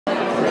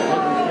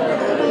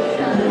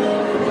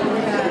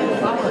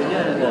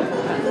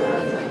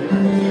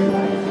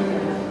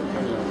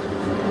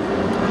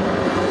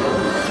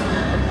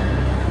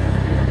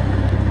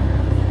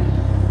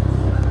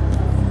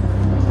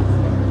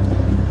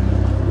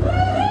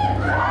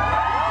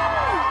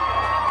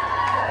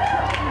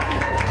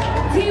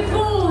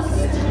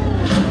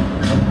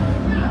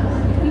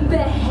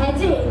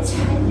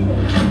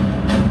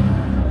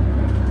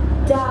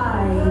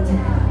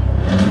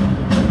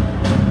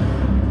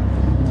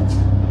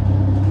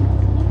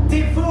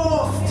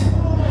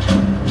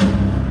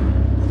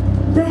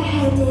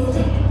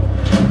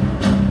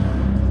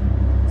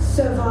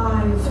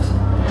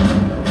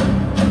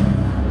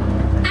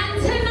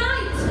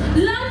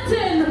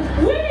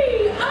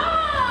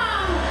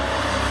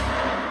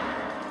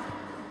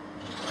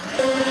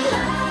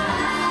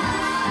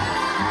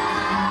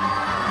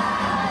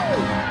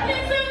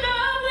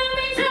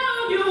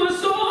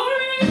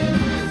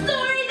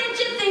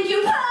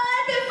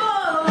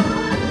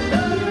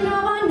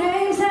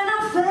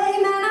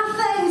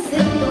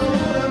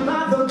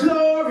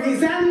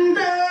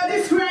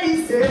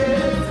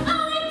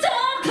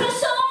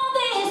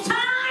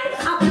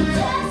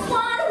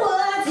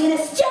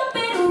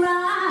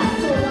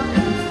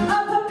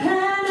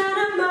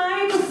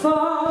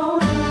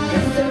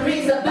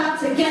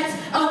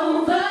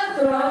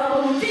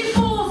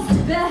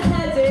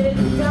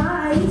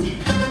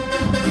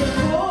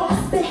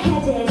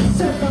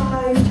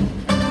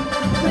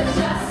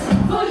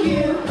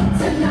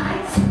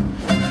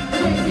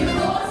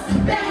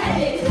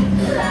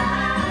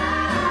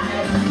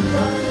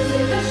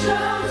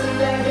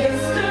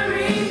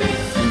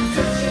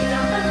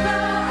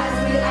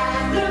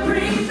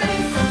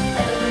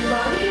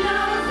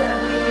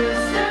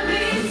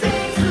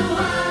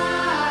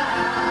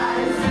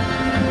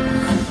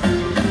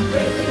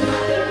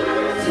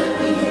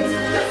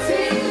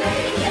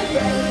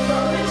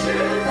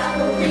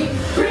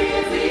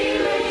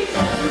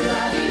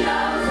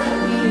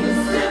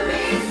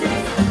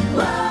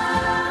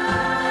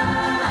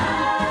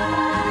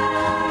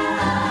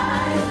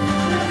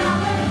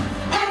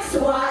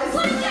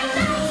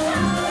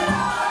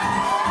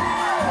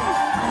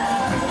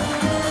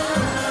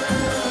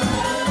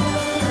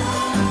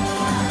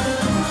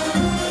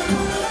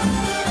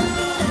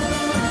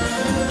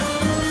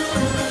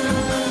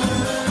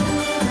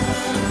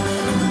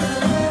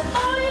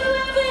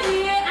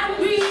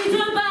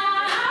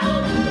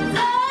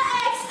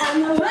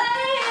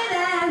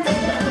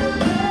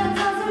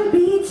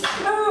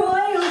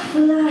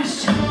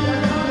crushed. We're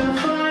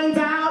gonna find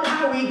out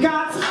how we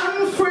got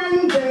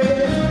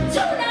unfriended.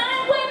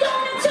 Tonight we're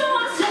gonna do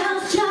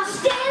ourselves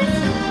justice,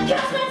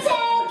 'cause we're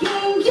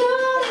taking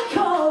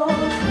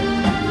unicorns.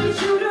 Every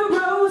shooter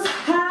rose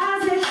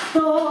has its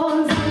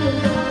thorns, and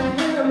we're gonna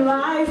hear 'em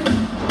live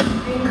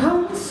in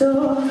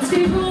concert.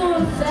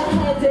 Divorce the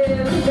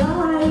headed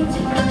died.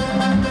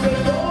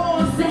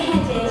 Divorce the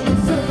headed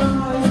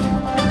survived.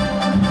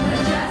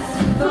 Just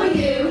for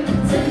you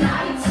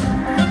tonight,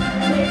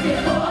 we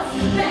divorce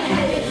the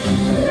headed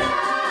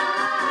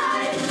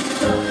live.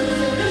 Welcome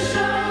to the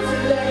show, to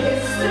the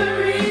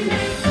history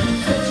mix.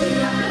 Switching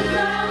up the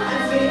flow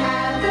as we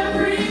add the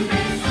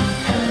remix.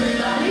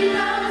 Everybody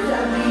knows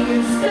that we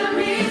used to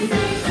be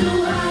six to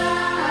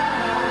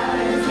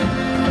wives.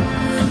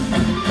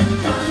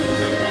 Dancing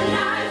through the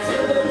night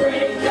till the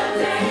break of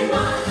day.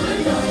 Once we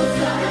double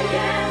start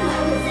again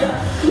like it's the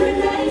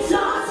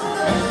Renaissance.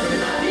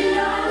 Everybody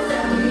knows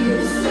that we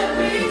used to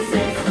be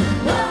six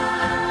wives.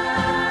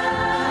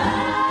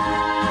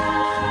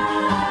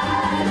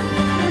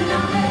 And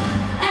now they're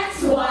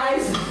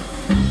ex-wives.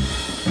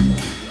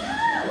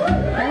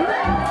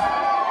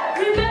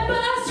 Remember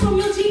us from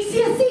your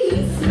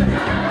GCSEs?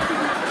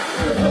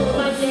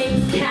 My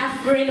name's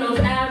Katherine of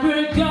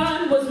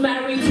Aragon. Was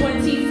married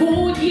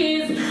 24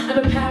 years. I'm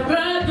a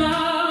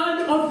paragon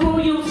of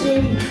royalty.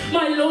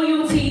 My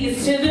loyalty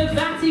is to the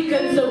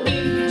Vatican. So if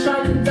you try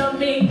to dump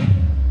me,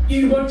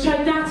 you won't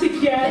try that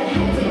again.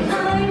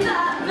 I'm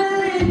that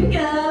Boleyn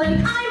girl and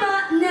I'm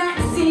up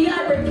next. See, I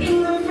break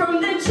England from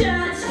the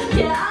church.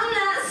 Yeah, I'm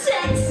that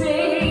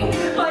sexy.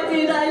 Why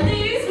did I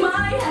lose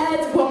my head?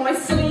 Well, my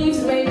sleeves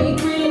made me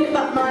green,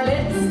 but my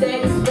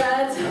lipstick's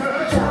red.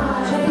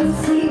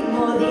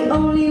 Seymour, the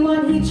only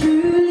one he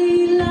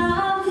truly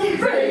loved.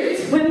 Rude.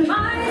 When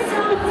my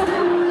son was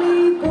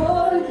newly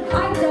born,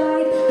 I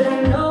died, but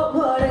I'm not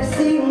what I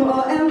seem,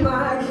 or am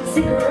I?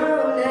 Stick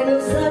around and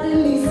you'll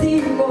suddenly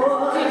see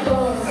more.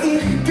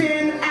 Ich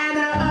bin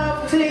Anna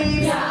of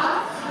Cleves.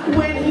 Yeah.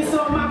 When he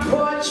saw my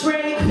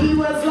portrait, he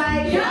was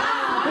like,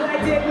 Yeah. but I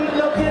didn't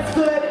look as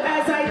good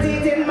as I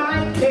did in my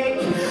pic.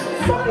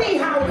 Funny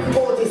how we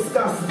all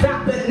discuss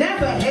that, but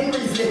never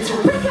Henry's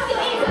little.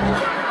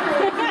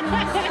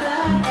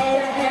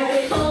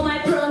 For my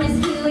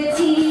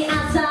promiscuity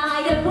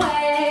outside of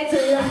way to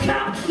look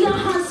up your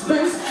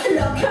husbands,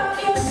 look up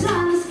your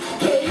sons.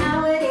 Hey,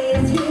 how it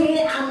is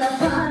here and the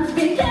fun's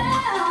begun.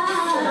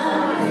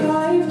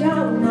 Drive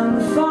down, I'm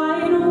the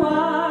final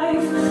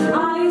wife.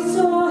 I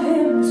saw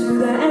him to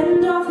the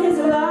end of his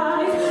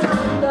life.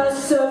 I'm the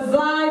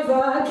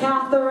survivor,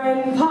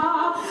 Katherine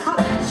Parr. I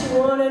bet you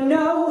wanna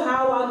know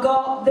how I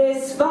got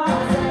this far. I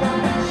said, I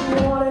bet you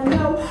wanna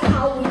know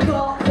how we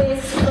got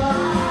this far.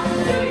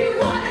 Do you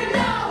wanna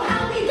know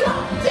how we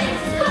got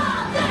this far?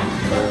 Then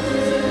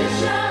welcome to the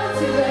show,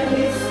 to the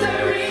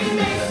history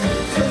mix.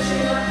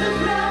 Switching up the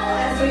flow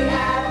as we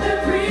add the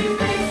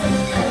prefix.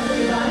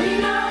 Everybody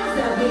knows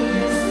that we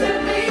used to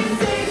be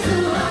six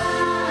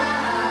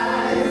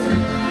wives.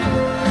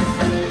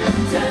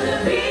 Turn the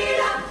beat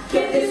up,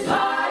 get this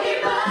party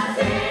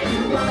buzzing.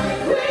 You want a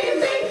queen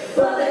bee?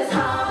 Well, there's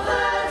half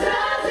a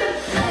dozen.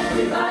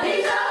 Everybody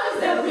knows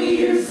that we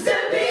used to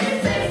be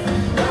six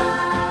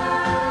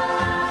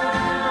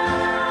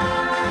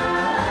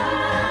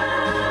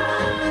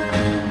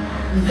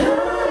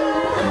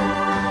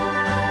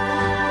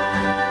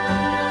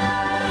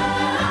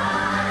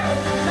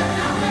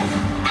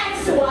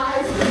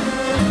ex-wives.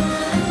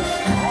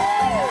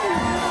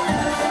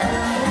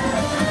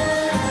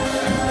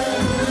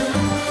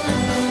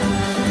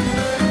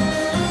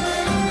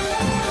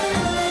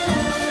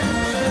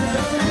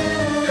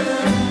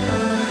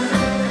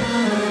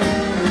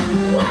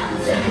 One,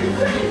 two,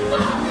 three,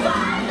 four,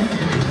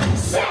 five,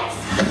 six.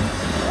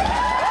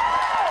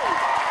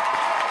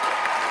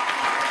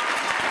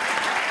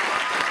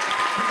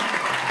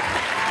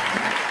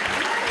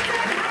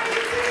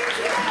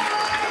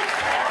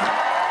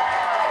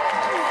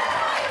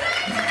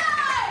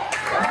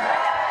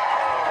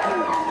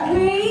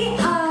 We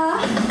are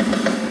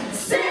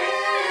Six.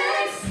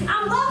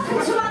 and welcome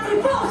to our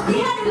Divorce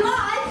Beheaded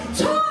Live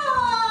tour!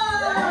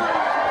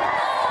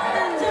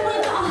 And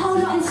we've got a whole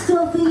lot in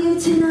store for you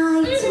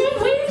tonight.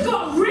 We've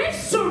got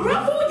riffs to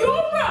ruffle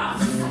your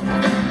ruff.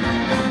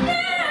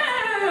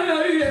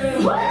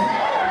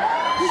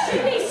 She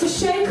needs to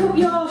shake up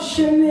your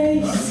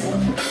chemise.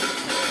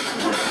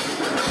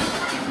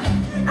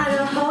 And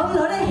a whole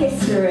lot of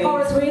history.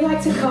 Or as we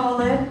like to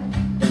call it,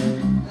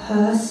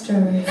 her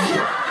story.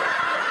 So,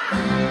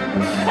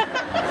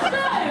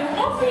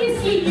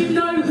 obviously you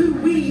know who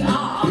we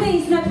are.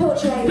 Please, no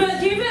portrait.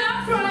 But give it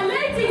up for our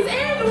ladies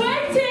in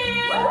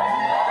waiting.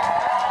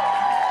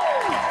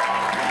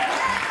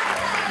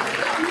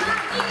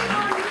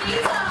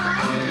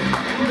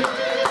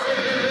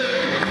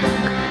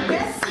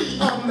 Bessie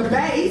on the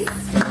bass.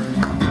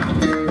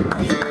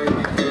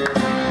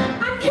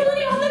 I'm killing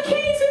it on the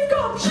keys, we've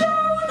got Joan!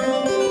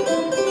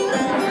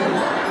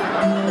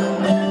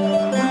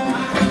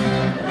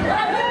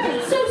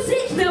 So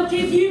sick they'll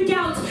give you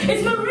gout.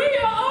 It's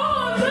Maiya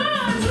on the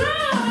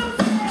drums.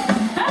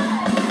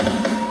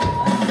 Hey.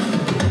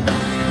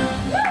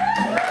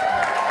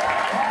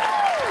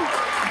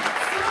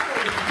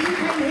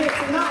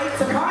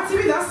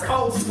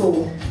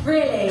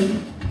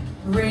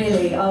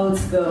 old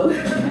school.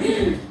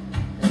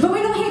 But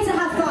we're not here to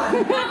have fun.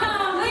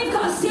 We've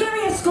got a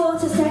serious score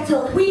to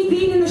settle. We've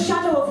been in the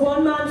shadow of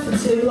one man for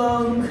too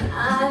long.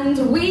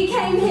 And we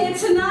came here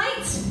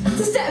tonight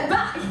to step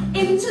back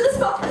into the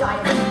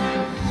spotlight.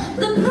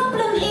 The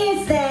problem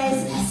is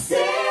there's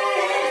 6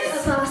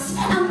 of us,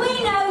 and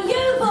we know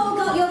you've all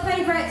got your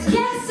favourites.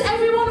 Yes,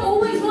 everyone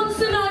always wants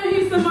to know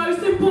who's the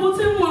most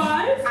important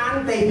wife.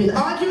 And they've been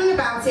arguing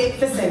about it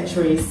for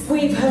centuries.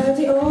 We've heard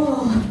it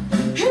all.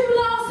 Who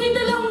lasted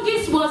the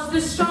longest was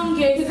the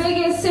strongest. The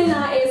biggest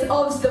sinner is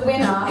Ob's the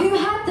winner. Who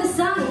had the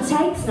sun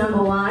takes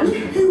 #1.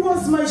 Who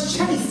was most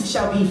chaste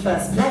shall be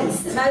first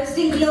place. The most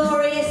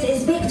inglorious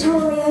is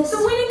victorious. The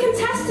winning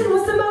contestant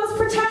was the most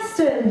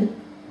protestant.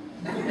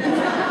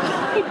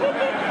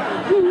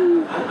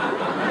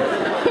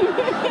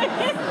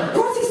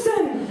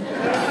 Protestant.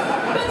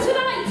 But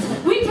tonight,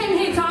 we came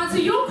here to answer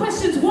your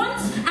questions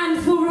once and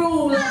for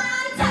all.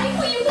 Take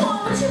what you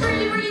want, what you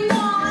really, really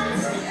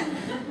want.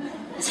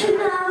 To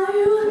know.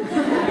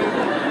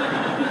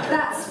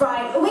 That's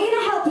right. We're going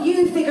to help you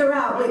figure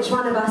out which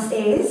one of us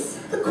is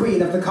The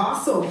queen of the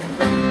castle.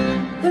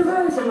 the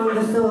rose among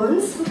the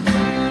thorns,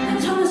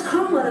 and Thomas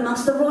Cromwell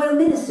amongst the royal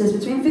ministers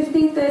between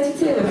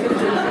 1532 and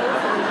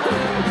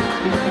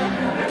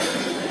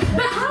 1540.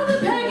 But how the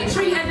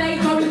purgatory are they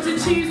going to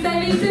choose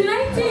their leading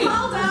lady?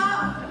 Hold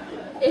up!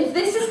 If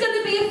this is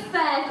going to be a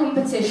fair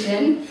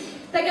competition,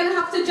 they're going to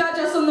have to judge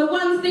us on the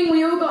one thing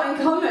we all got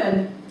in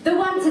common. The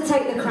one to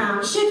take the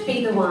crown should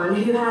be the one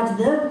who had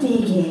the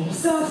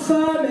biggest, The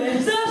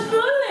firmest. The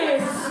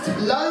fullest.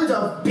 Load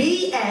of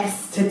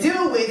BS to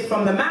deal with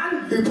from the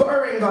man who put a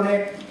ring on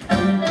it.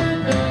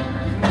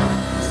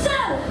 So,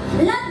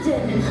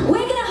 London,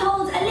 we're going to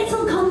hold a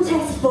little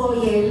contest for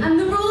you. And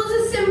the rules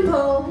are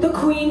simple. The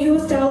queen who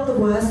was dealt the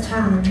worst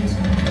hand.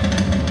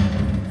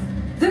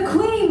 The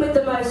queen with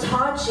the most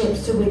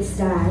hardships to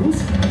withstand.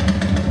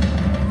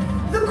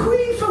 The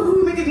queen for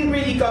whom it didn't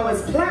really go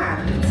as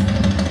planned.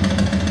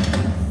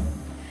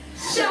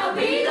 Shall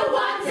be the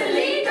one to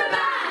lead the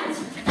band.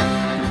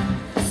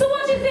 So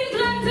what do you think,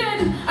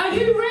 London? Are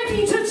you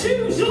ready to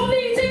choose your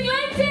leading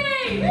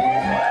lady?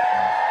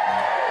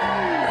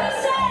 Who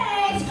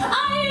said,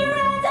 are you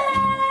ready?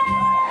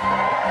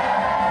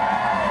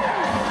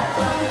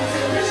 Welcome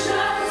to the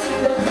show, to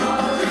the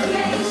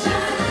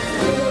congregation.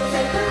 We will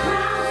take the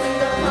crown, to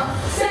the pop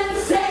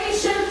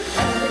sensation.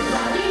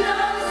 Everybody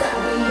knows that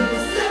we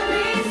used to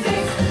be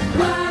 6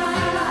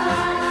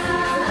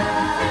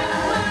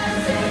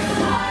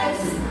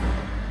 wives.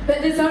 But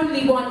there's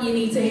only one you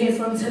need to hear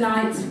from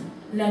tonight,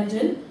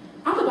 London.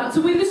 I'm about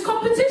to win this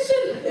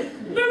competition.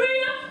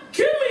 Maria,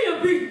 give me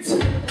a beat.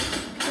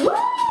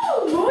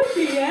 Woo, muy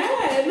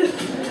bien.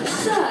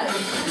 So,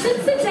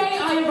 since the day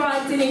I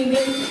arrived in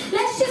England,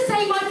 let's just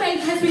say my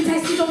faith has been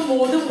tested on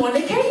more than one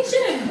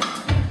occasion.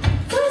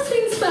 First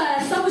things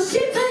first, I was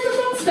shipped over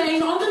from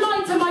Spain on the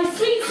night of my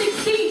sweet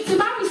 16th to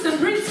marry some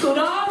prince called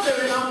Arthur,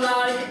 and I'm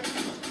like,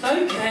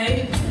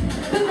 okay.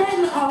 But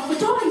then Arthur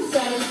died,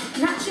 so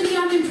naturally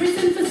I'm in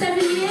prison for 7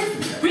 years.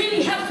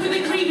 Really helped with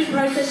the grieving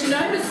process, you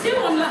know, but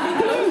still I'm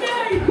like,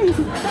 okay.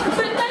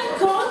 But thank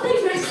God they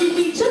rescued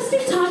me just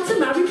in time to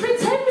marry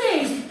Prince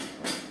Henry,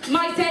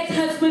 my dead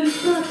husband's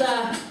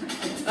brother.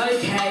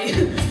 Okay,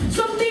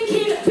 so I'm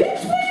thinking, bit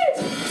weird.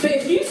 But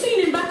if you've seen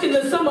him back in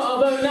the summer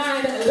of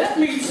 '09, let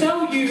me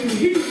tell you,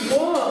 he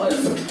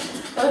was.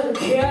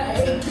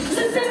 Okay.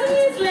 So 7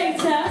 years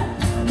later,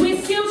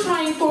 we're still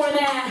trying for an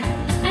heir.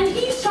 And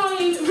he's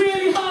trying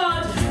really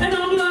hard, and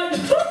I'm like,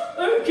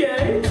 oh,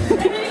 okay. And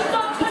then he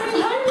starts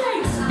coming home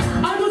late.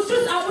 I was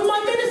just out with my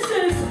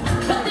ministers,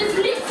 but there's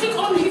lipstick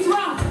on his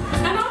wrap,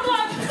 and I'm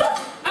like, oh,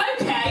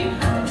 okay.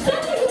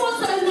 Someone who wants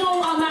to annul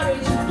our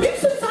marriage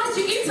lives inside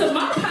you into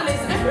my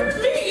palace and moves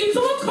me into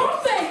a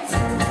convent.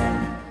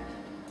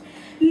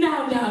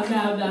 Now.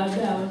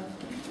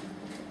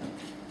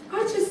 I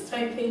just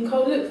don't think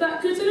I'll look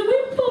that good in a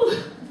wimple.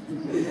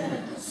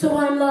 So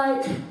I'm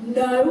like,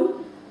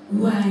 no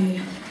way.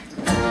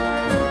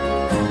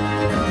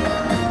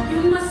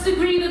 You must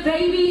agree that,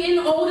 baby, in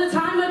all the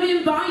time I've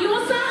been by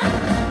your side,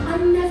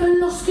 I've never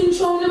lost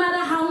control no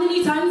matter how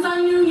many times I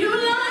knew you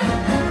lied.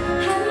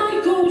 Had my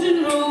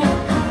golden rule,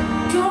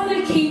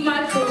 gotta keep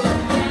my cool,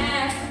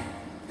 yeah,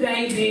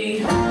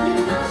 baby.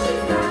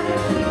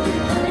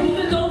 And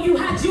even though you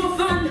had your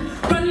fun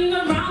running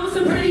around with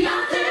some pretty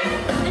young thing,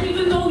 and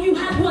even though you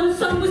had one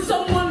son with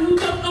someone who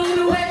don't own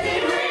a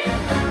wedding ring,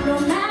 no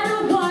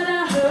matter what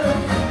I heard,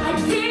 I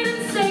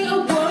didn't say a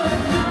word,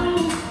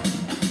 no,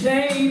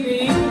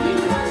 baby.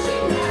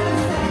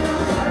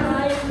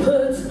 I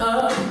put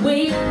up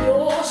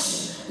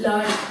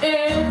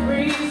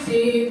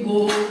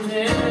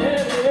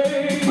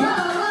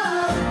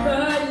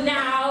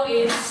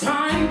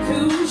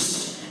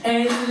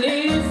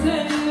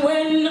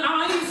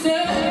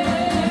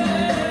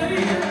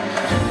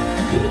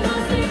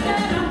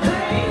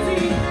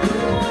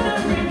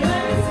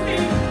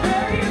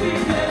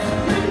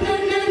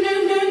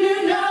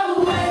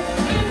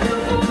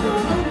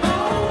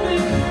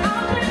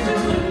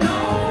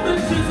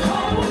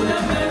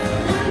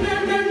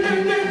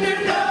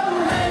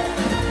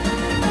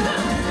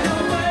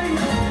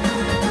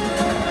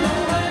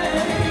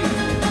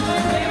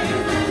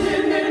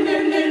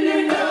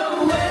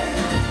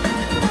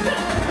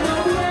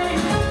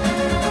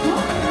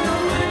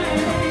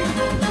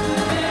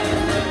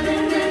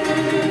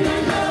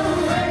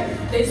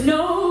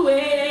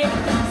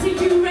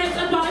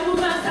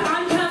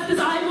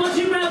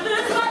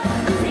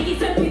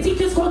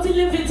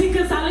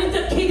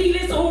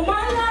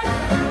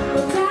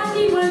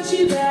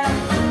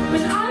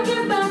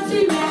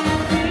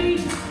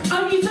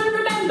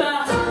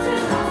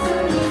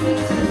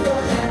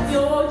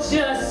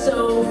just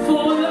so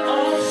full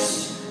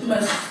of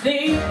must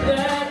think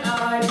that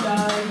I'm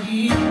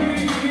naive.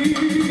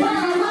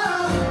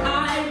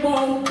 I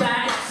won't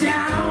back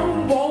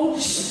down, won't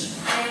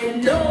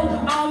and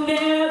no, I'll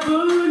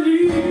never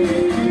leave.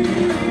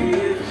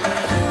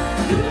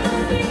 You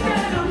must think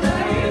that I'm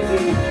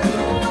crazy.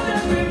 You wanna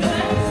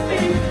replace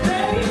me,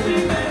 baby.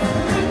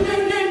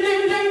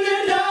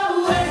 No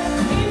way.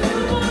 If you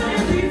wanna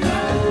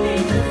devote me,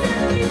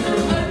 send me to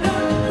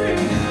another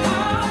dream.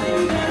 I'll do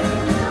that.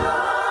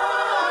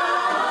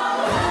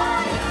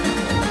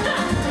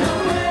 No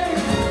way.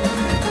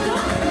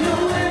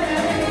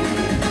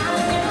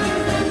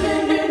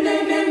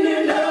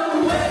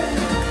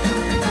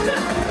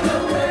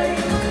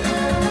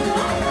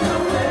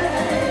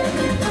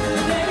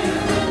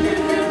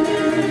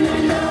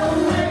 No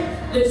way.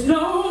 There's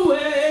no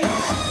way.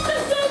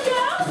 Let's go,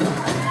 girls.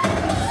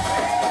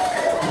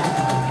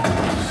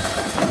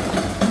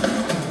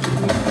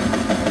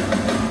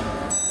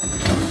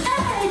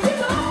 Hey,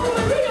 get off of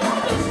Maria on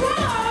this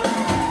ride.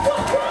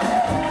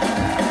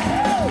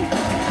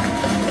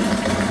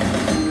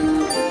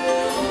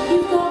 You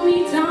got me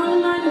down on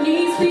my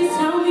knees. Please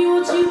tell me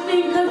what you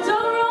think I've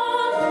done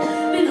wrong.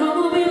 Been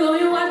humble, been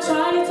loyal. I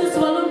tried to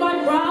swallow my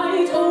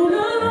pride all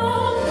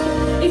along.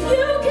 If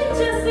you can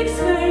just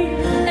explain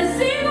a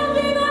single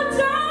thing I've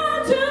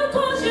done to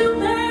cause you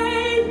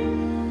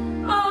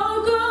pain, I'll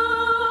go.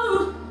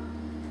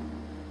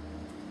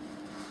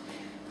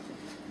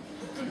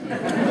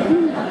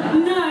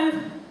 No,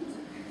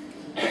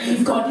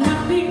 you've got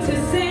nothing to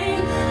say.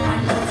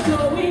 I'm not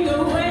going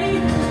away.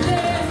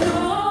 There's no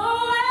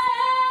way.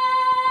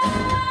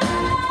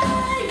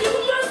 You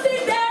must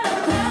think that I'm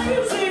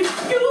crazy.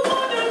 You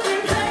wanna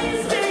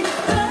replace me,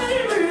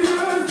 baby.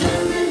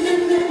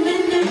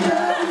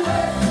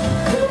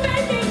 You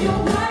made me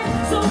your wife,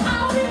 so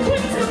I'll be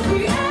quick to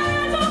the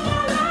end of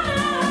my life.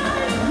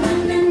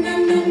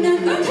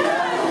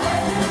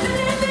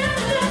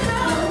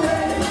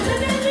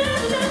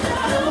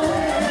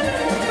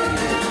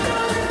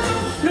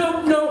 No,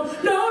 no,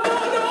 no,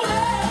 no,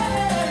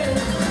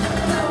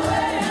 no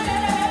way.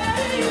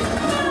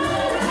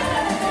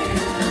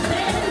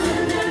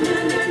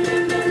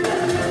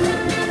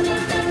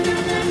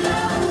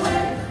 No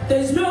way.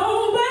 There's no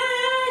way.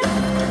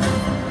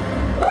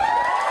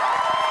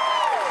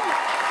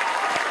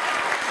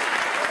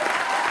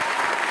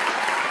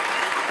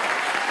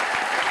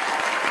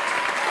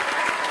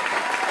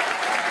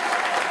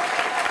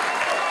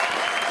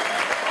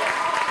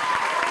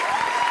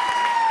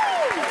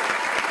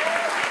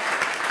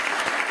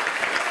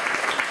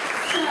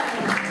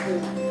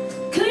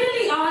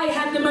 Clearly I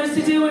had the most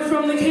to deal with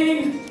from the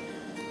king.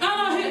 And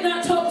I hit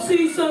that top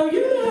C, so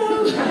you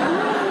know.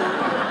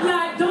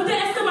 Like, donde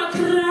está my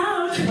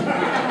crown?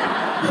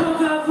 Por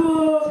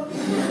favor.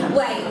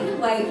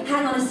 Wait,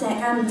 hang on a sec.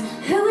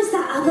 Who was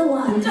that other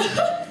one?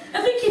 I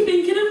think you're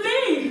thinking of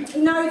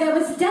me. No, there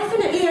was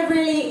definitely a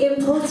really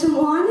important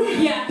one.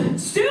 Yeah,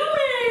 still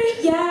me.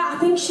 Yeah, I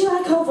think she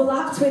like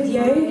overlapped with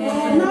you.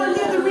 Yeah. No,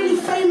 yeah, the really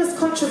famous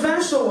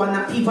controversial one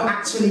that people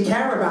actually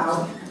care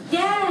about.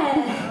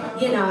 Yeah,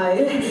 you know,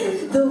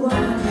 the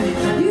one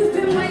you've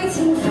been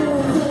waiting for.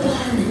 The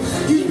one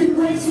you've been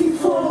waiting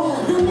for.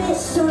 The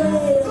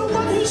mystery. The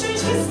one who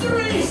changed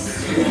history.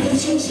 Who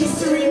changed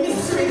history,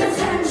 mystery, the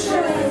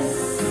temptress.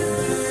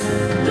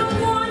 The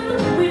one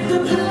with the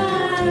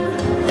plan.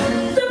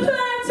 The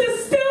plan to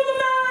steal the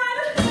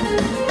man.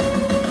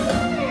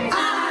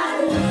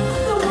 And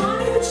the one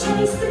who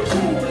chased the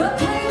king, but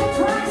paid the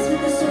price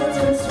with the swords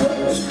and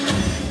swings.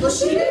 Was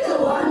she the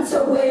one to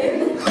win?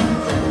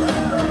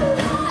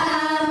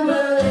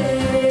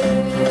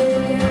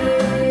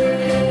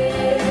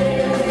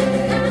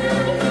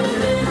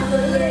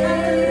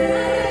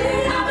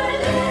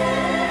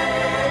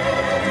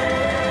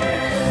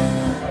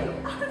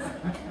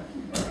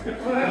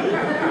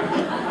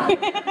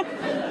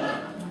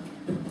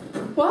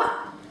 What?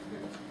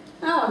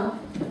 Oh,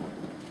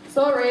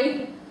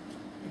 sorry.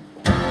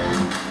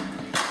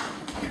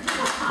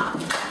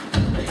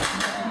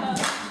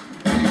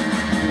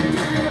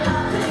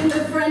 In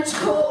the French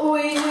court,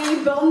 oui,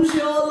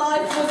 bonjour,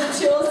 life was a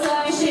chore, so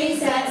she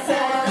set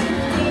sail.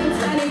 In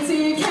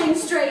 22, came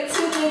straight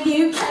to the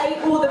UK,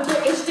 all the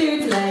British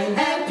dudes lay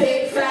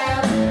epic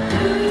fail.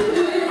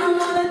 I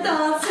wanna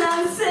dance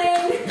and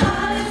sing,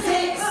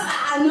 politics,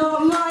 not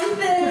my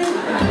thing.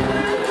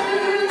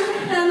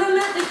 Then I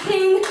met the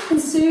king, and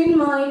soon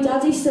my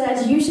daddy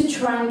said, you should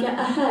try and get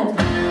ahead.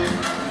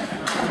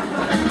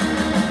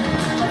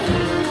 He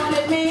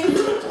wanted me,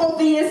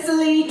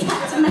 obviously,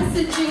 kept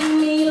messaging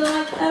me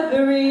like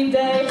every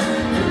day.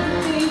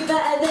 Could be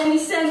better than he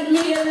sent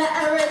me a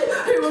letter and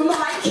who am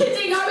I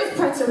kidding? I was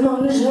pret a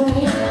manger.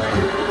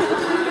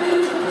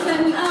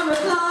 Then I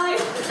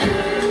replied,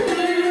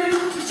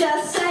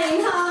 just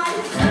saying hi.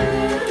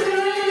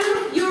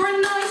 You're a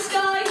nice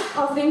guy.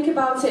 I'll think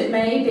about it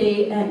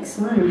maybe.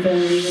 Excellent,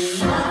 baby.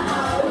 Here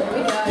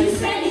we go. You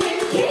sent him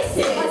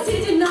kisses. I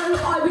didn't know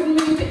I would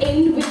move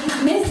in with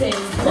his missus.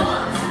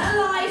 What?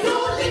 Alive,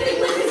 you're living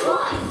with his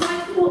wife.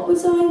 Like, what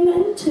was I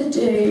meant to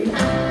do?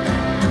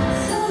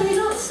 Sorry,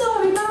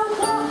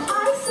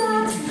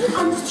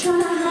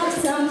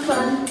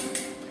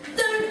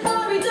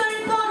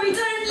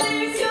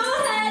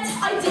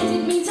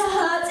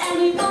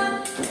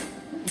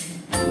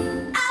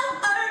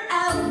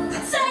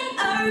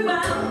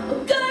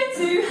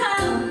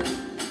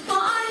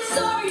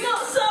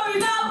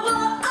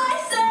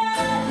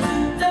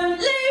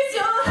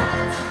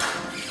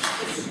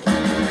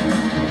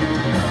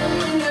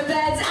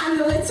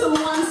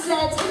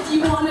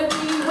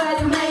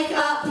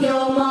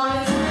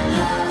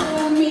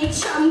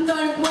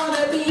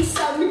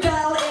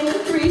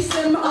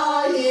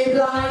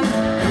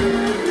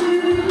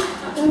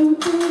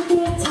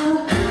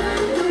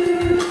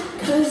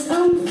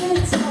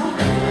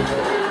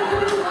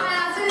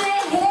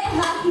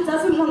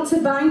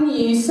 can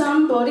you,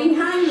 somebody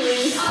hang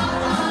me?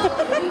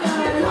 Oh, we go,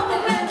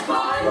 comment went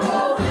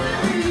viral.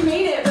 Didn't really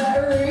mean it, but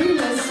a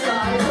rumour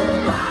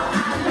spiral. Wow,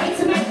 and way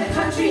to make the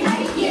country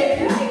hate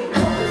you.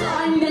 What was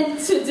I meant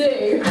to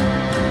do?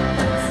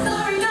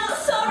 Sorry, not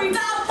sorry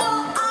about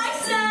what I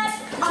said.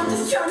 I'm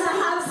just trying to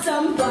have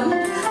some fun.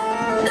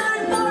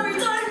 Don't worry,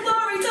 don't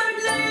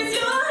lose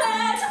your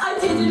head. I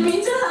didn't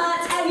mean to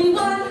hurt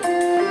anyone.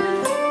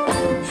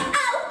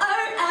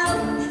 L-O-L,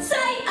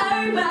 say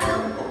oh well,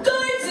 go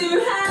to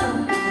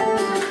hell.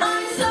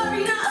 I'm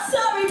sorry, not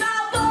sorry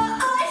about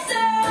what I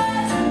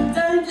said.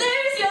 Don't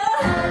lose your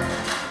head.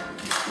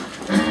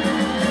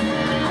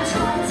 I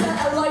tried to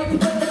elope,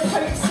 but the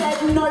Pope said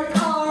no.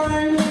 Our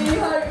only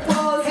hope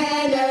was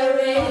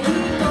Henry. He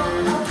got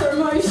a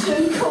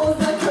promotion,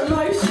 caused a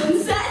commotion,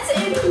 set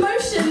in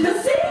motion the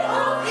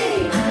C-R-E.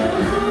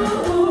 The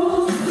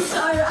rules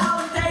so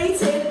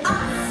outdated,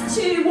 us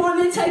two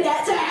wanted to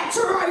get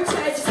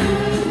detroited.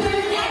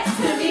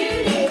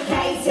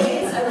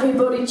 Excommunicated.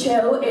 Everybody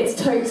chill, it's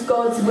totes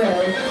God's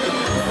will.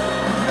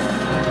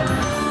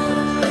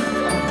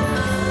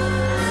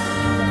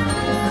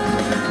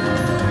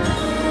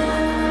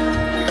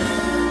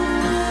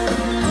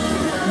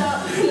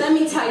 Let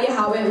me tell you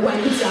how it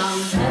went down.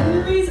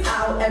 Henry's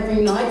out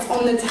every night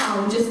on the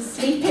town, just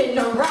sleeping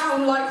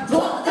around like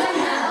what the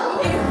hell?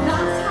 If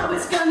that's how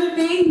it's gonna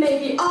be,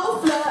 maybe I'll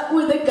flirt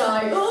with a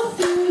guy or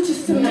two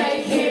just to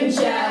make him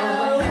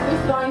gel. When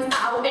Henry finds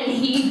out and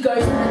he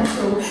goes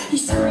mental, he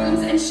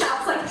screams and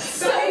shouts like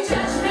so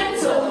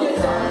judgmental. You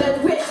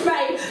darned witch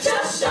mate,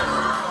 just shut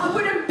up. I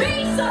wouldn't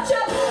be such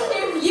a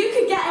if you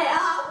could get it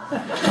up.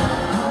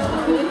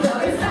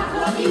 Is that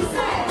what you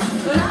said?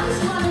 When I was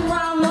running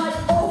around like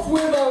off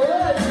with a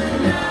word.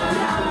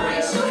 Yeah, I'm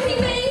pretty sure he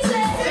means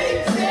it.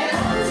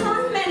 What was I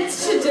meant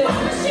to do? What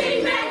was she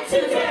meant to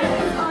do? I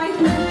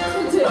meant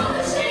to do. What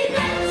was she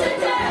meant to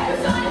do?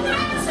 I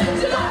meant to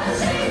do. What was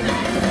she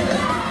meant to do?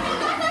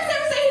 No,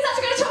 seriously, he's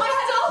actually going to chop my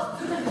head off.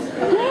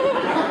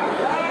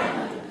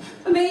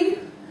 I mean,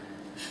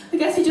 I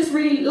guess he just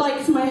really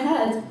likes my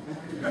head.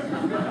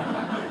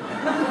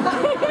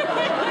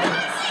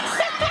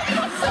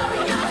 Sorry,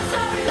 not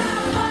sorry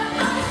about what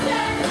I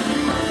said.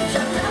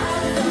 Just to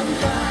have some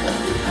fun.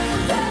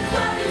 Don't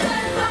worry,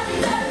 don't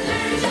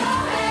lose your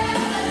head. I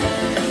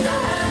didn't mean to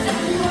hurt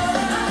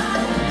anyone.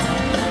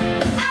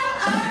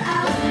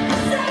 L-O-L,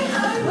 say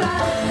oh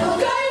well, or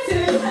go to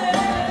hell.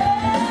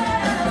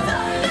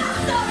 Sorry, not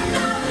sorry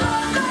about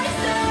what I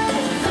said.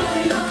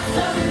 Sorry, not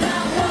sorry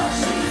about what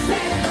she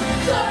said.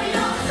 Sorry,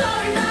 not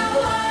sorry about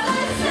what I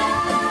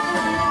said.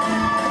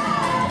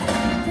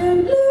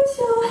 Don't lose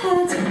your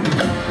head.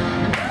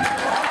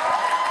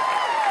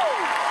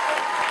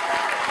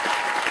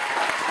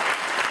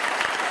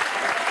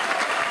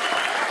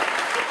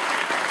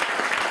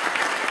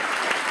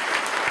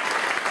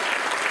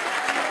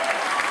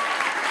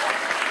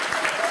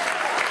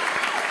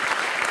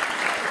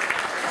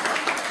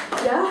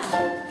 Yeah?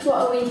 What a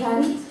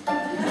weekend.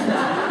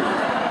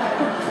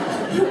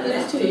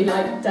 Literally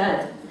like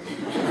dead.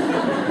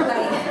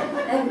 Wait,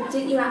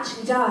 didn't you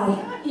actually die?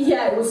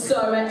 Yeah, it was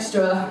so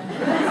extra.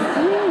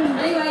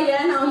 Anyway,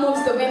 yeah, now I'm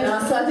off the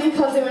winner, so I think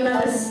I'll do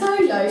another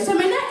solo. So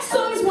my next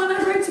song is one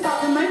I wrote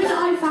about the moment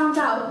I found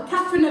out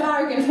Katherine of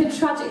Aragon had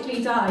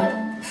tragically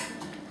died.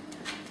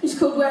 It's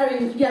called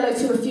Wearing Yellow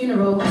to a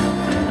Funeral.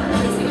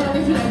 Please sing along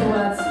if you know the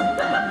words.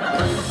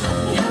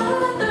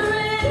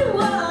 Katherine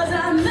was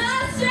a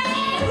mercy.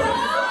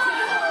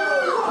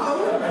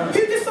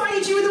 Who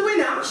decided you were the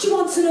winner? She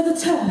wants another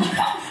turn.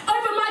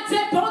 Over my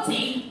dead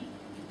body.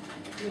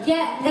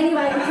 Yeah,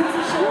 anyway, I'm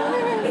pretty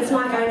sure it's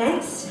my go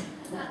next.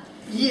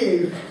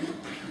 You.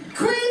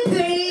 Queen,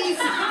 please!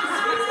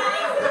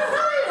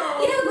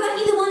 You know, weren't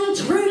you the one he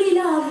truly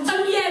loved?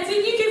 Oh yeah,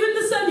 didn't you give him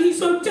the son he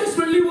so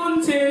desperately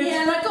wanted?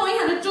 Yeah, like I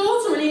had a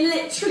daughter and he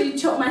literally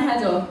chopped my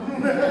head off.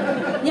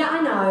 Yeah,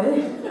 I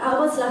know. I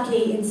was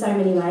lucky in so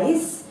many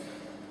ways.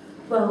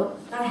 Well,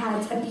 I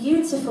had a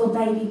beautiful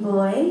baby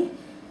boy,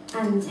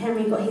 and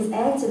Henry got his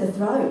heir to the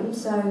throne,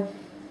 so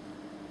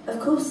of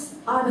course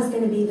I was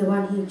going to be the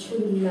one he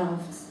truly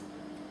loved.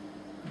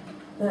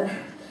 But,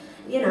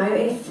 you know,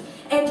 if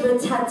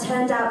Edward had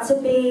turned out to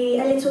be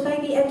a little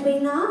baby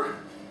Edwina,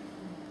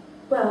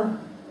 well,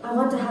 I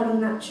wonder how long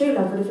that true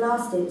love would have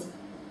lasted.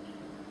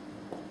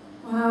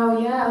 Wow,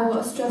 yeah, what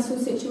a stressful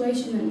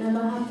situation that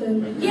never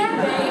happened.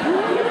 Yeah, babe.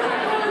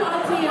 No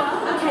idea.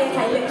 Okay,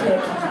 look.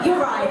 You're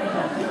right.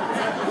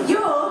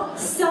 You're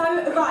so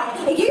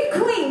right. You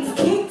queens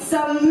kicked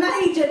some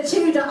major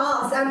Tudor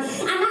ass, and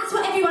that's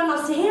what everyone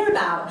loves to hear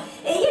about.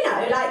 You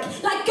know, like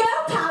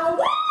girl power.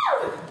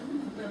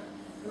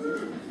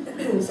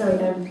 Woo! Sorry,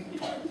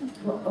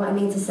 what I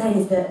mean to say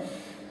is that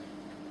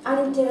I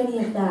didn't do any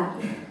of that.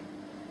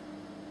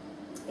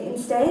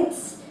 Instead,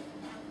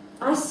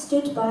 I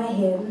stood by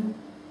him.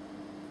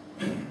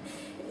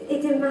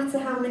 It didn't matter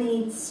how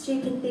many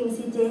stupid things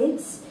he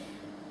did.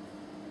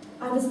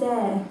 I was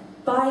there,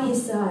 by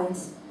his side.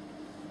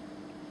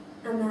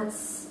 And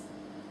that's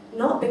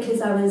not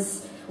because I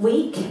was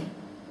weak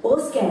or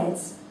scared.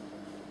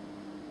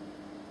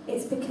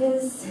 It's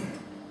because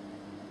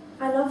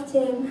I loved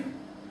him.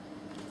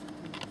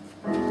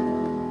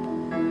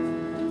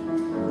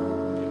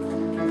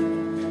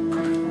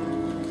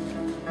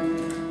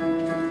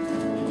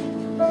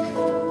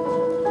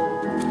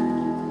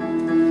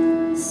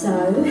 So,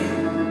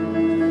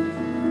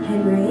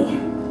 Henry,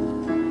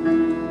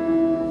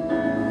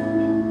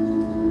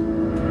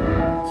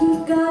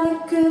 you've got a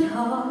good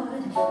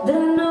heart, but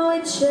I know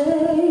it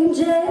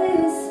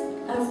changes.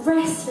 A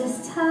restless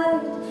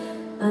tide,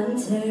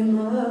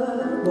 untamable.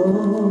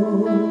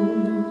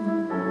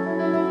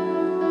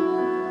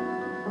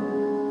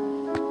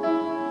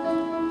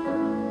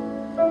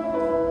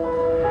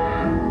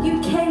 You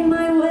came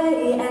my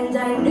way, and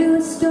I knew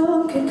a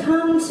storm could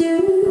come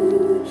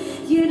too.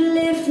 You'd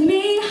lift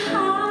me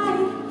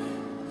high,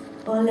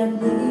 or let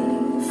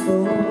me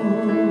fall.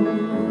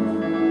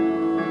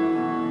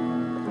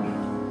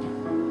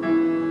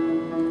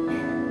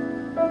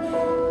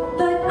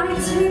 But I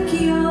took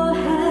your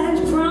hand,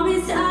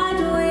 promised I'd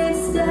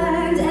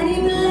withstand any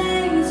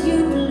blaze you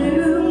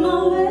blew my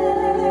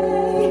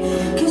way.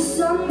 'Cause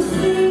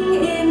something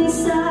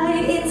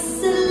inside, it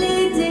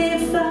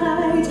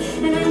solidified,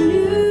 and I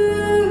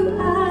knew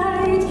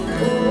I'd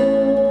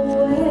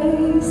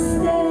always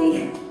stay.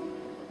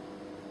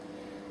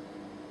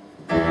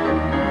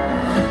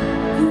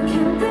 You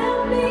can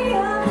build me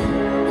up,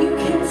 you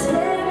can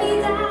tear me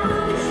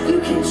down, you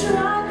can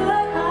try,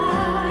 but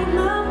I'm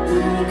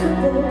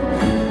unbreakable.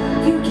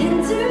 You can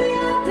do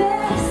your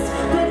best,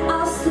 but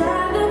I'll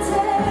stand the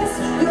test.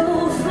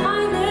 You'll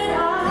find that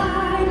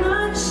I'm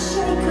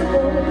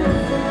unshakable.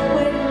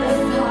 When the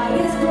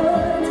fire's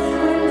burned,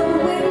 when the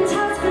wind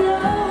has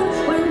blown,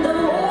 when the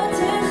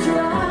water's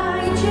dry,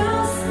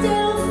 you'll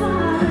still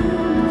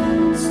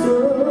find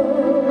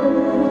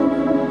strong.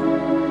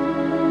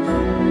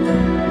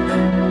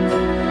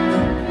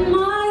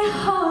 My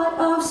heart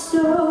of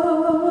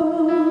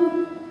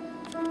stone.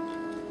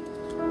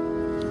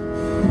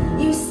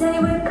 You say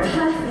we're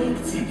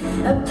perfect,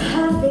 a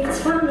perfect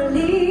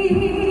family.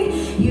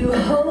 You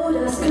hold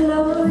us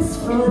close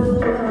for the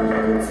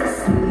world to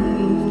see.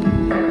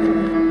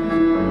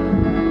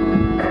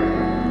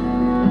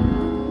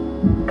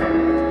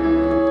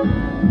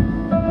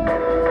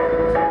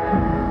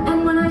 And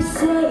when I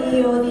say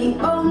you're the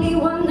only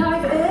one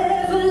I've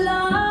ever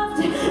loved,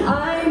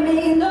 I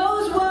mean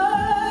those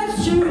words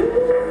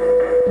truthfully.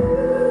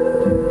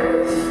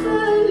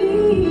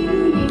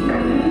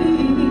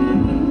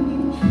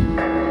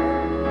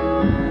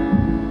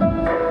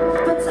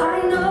 But I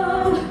know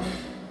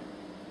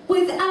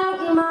without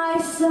my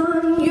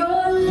son,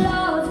 your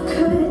love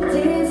could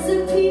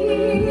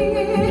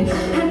disappear.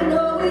 And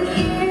no, it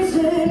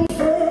isn't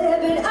fair,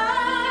 but I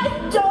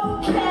don't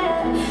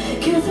care,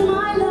 'cause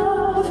my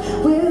love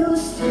will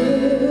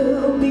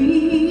still be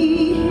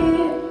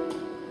here.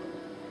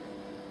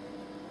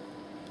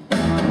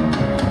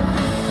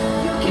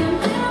 You can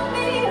build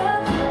me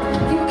up,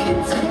 you can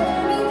tear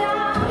me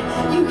down,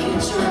 you can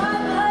try,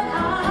 but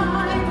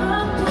I'm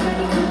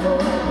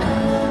unbreakable.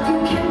 You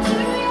can do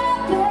your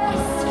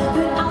best,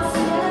 but I'll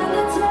stand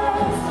the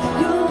test.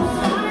 You'll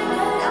find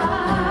that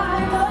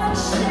I'm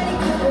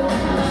unshakable.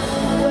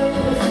 When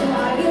the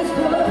fire's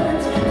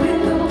burned, when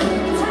the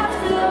wind has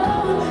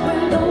blown,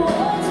 when the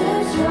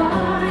water's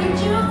dry,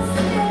 you'll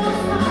still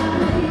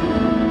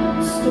find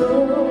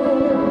storm.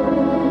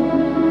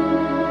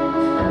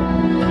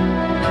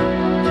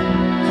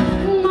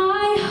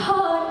 My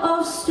heart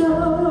of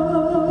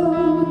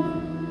stone.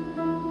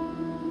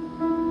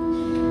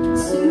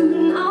 Soon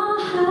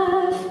I'll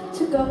have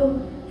to go.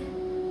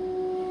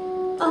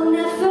 I'll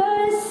never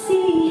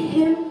see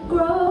him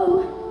grow.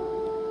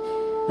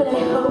 But I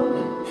hope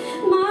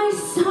my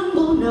son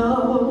will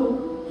know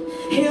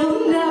he'll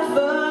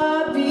never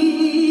be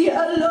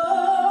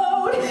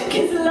alone.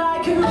 'Cause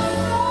like a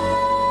river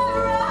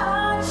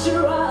runs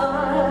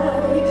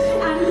dry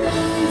and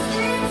leaves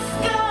its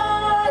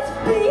scars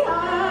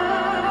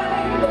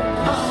behind,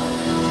 I'll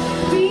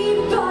be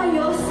by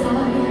your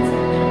side.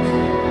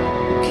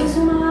 'Cause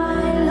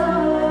my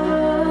love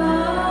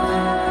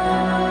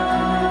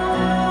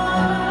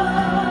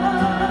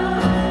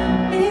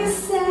is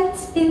set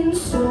in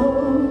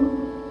stone.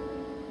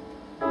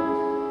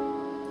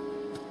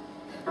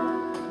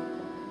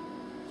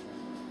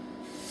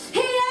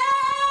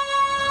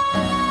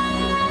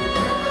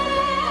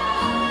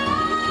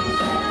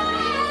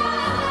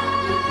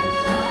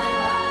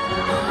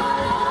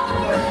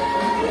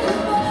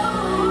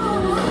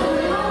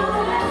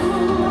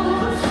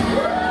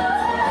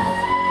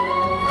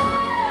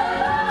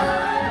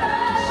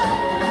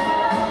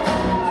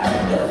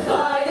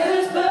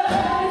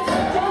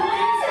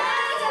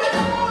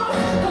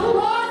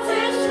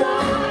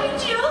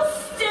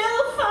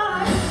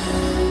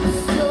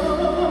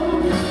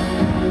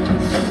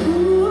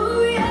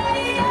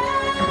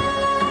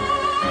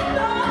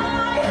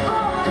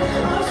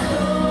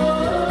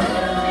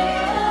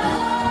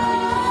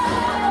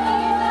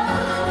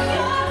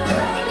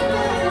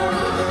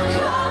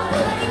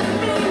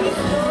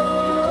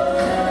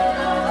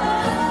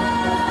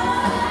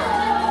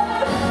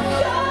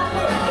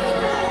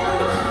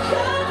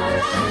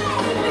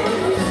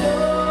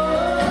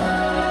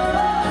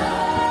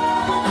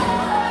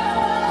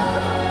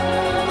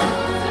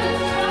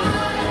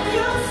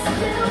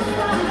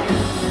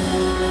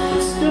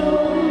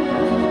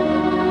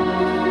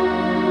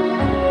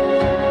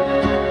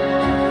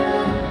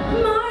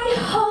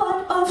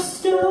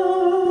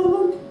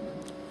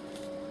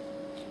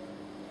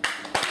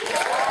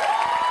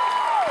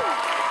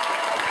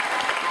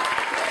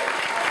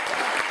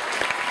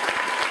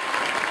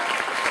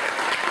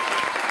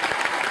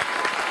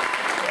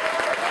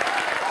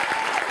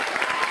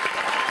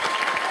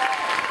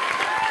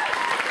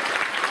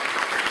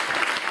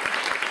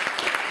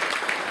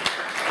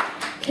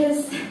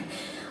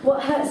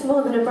 What hurts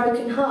more than a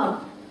broken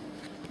heart?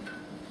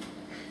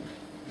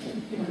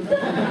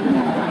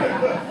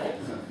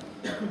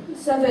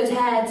 Severed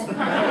head.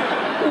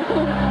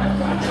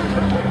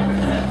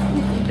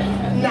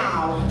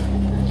 Now,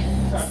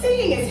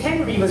 seeing as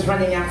Henry was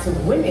running out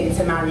of women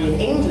to marry in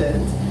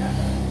England,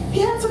 he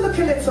had to look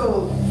a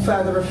little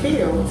further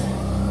afield.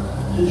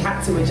 He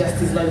had to adjust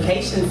his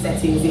location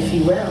settings, if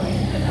you will.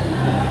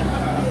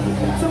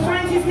 To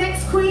find his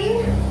next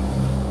queen,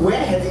 we're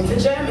heading to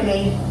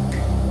Germany,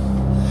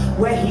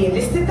 where he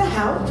enlisted the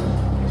help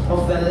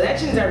of the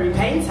legendary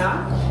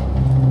painter,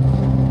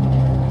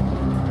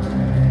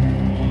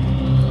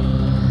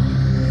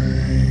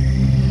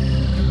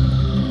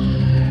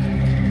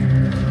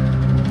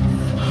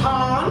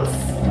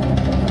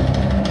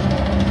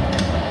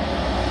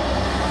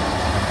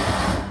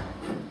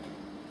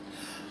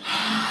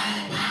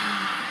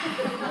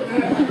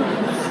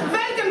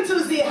 welcome to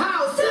the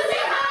house. To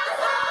the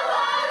house of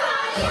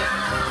Maiya.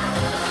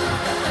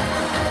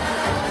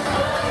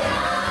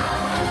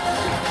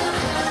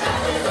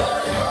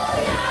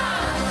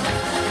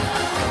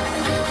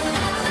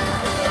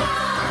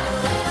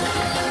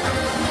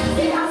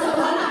 The house of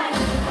Maiya.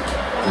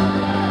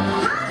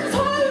 Hans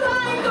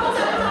Holbein goes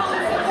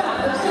around,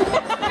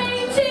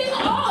 Painting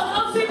all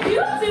of the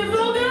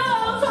beautiful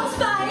girls from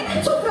Spain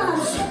to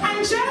France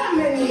and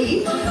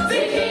Germany. the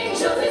king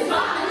chose his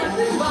wife.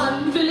 Which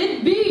one will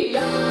it be?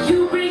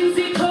 You bring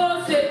the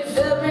corsets,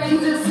 you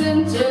bring the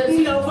cinches.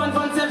 No one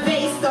wants a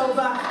waist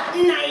over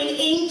 9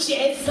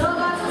 inches. So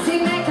much the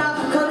makeup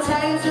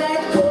contains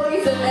lead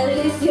poison. At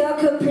least your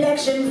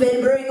complexion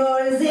will bring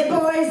all the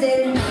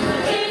poison.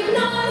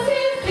 Ignore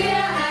his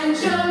fear and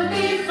you'll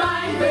be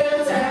fine.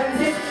 We'll turn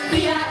this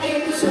fear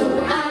into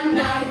a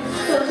night.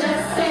 So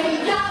just say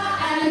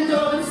yeah and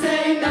don't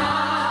say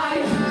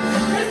nine.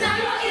 'Cause now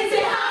you're in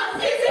the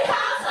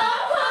house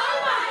of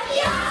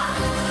Maiya.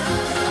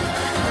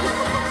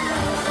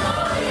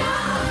 Oh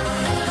yeah.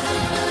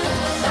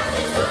 That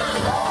is good.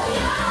 Oh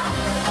yeah.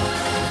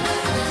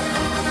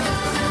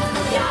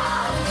 Yeah.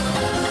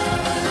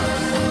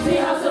 The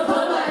house of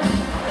Maiya.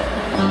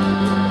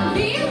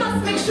 We must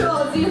make sure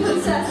the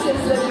princesses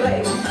look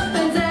great.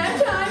 When their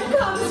time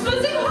comes for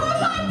the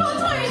Holbein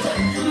portrait,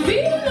 we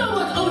know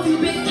what all the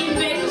big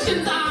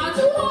inventions are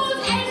to hold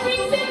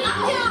everything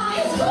up. Yeah,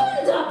 it's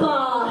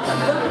wunderbar.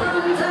 The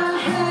ones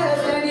ahead,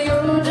 and you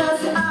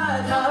just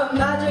add a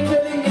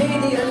magical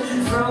ingredient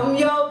from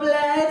your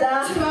bladder.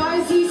 Try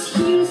these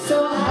heels so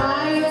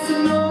high it's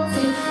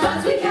naughty, But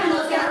we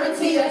cannot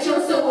guarantee that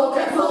you'll still walk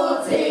at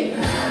 40.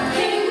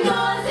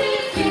 Ignore the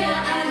fear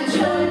and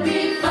you'll be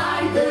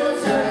fine. We'll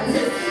turn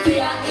this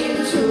fear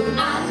into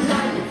a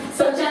night.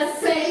 So just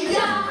say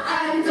yeah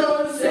and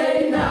don't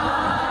say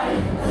nine.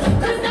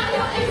 'Cause now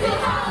you're in the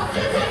house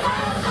of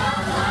Maiya.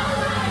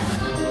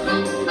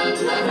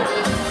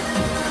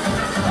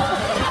 Oh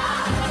yeah.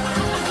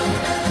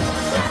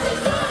 That is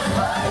good.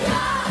 Oh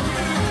yeah.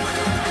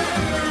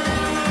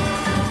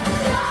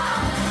 Yeah.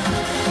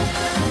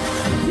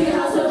 The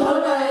house of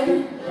Maiya.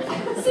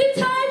 The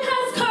time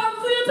has come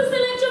for you to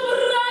select your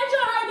bride,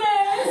 Your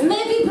Highness.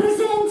 May we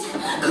present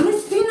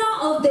Christina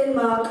of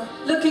Denmark,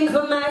 looking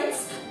for mates,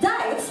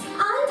 dates,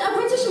 and a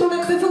British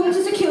monarch with whom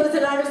to secure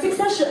the line of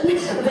succession.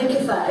 Thank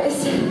you,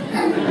 first.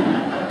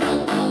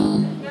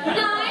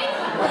 Nine?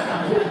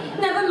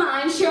 Never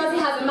mind, she already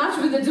has a match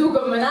with the Duke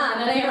of Milan,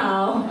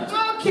 anyhow.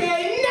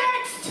 Okay,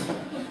 next!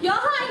 Your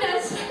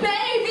Highness,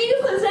 may we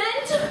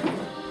present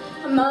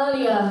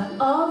Maiya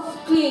of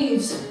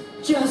Cleves,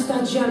 just a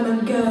German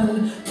girl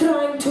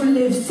trying to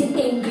live the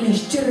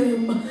English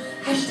dream.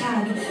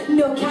 Hashtag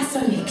no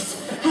Catholics.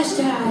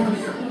 Hashtag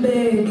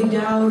big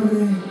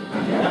dowry.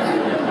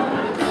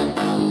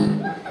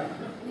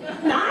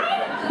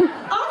 Nine?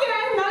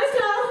 Okay, now it's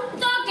klar.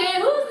 Okay,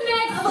 who's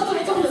next?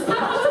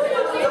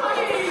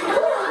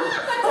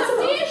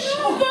 Fantastisch!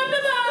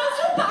 Wunderbar!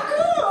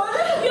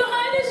 Your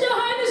Highness, Your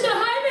Highness, Your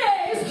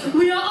Highness!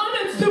 We are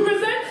honored to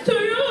present to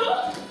you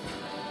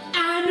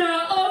Anna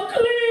of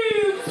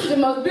Cleves, the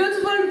most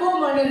beautiful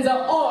woman in the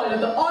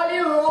Holy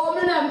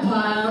Roman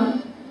Empire.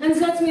 And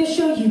let me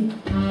assure you,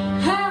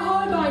 Herr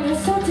Holbein has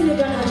certainly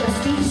done her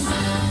justice.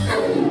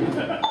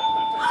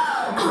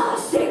 Ah,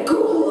 c'est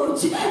good!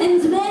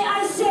 And may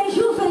I say,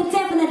 you will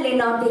definitely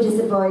not be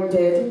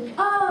disappointed.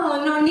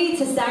 Oh, no need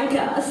to thank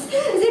us.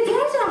 The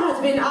pleasure has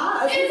been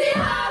ours. In the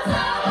house of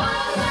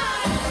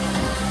Holbein!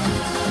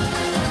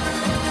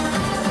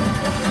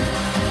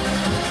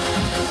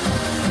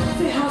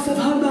 The house of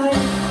Holbein.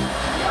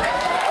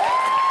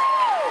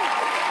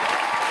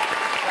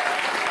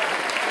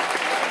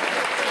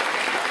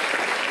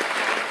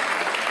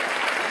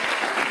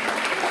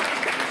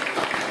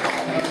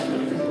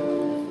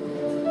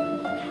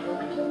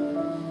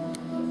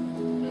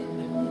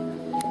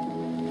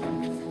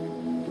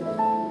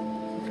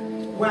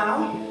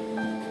 Well,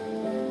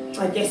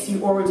 I guess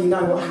you already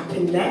know what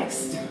happened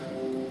next.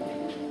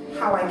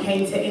 How I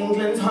came to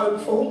England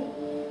hopeful,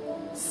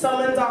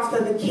 summoned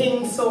after the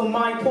king saw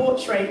my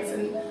portrait,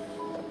 and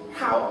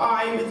how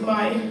I, with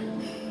my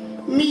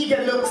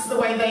meagre looks the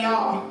way they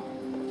are,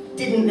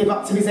 didn't live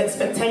up to his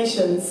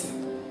expectations.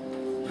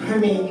 I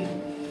mean,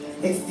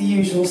 it's the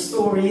usual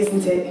story,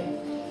 isn't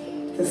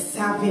it? The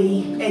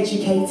savvy,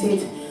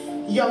 educated,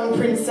 young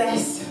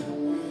princess,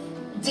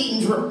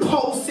 deemed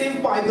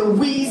repulsive by the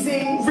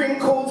wheezing,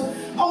 wrinkled,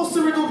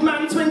 ulcer-riddled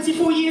man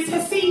 24 years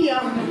her senior.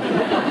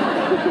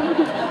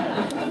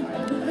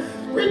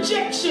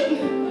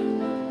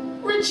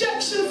 Rejection.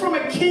 Rejection from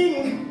a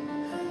king.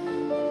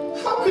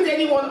 How could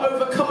anyone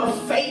overcome a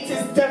fate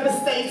as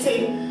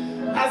devastating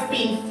as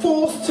being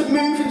forced to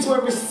move into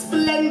a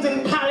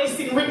resplendent palace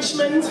in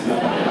Richmond?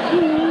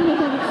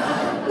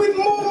 With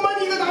more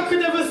money than I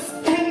could ever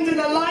spend in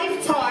a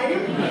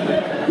lifetime.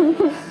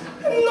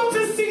 And not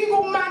a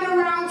single man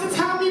around to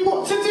tell me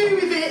what to do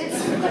with it.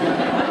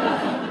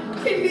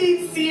 I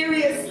mean,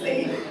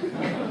 seriously.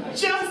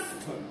 Just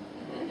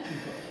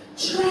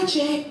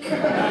tragic.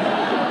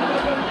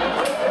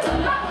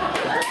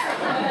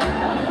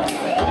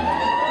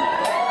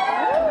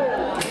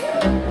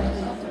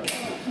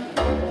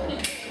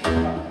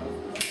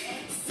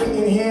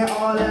 Sitting here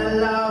all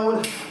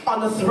alone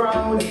on a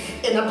throne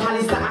in a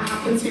palace that I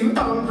happen to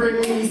own.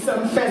 Bring me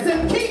some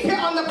pheasant, keep it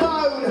on the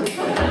bone.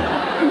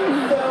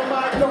 Fill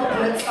my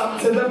goblet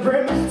up to the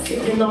brim,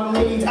 sipping on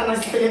mead, and I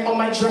spill it on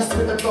my dress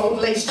with a gold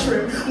lace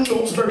trim.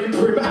 Not very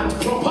prim and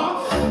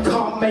proper,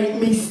 can't make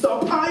me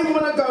stop. I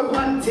wanna go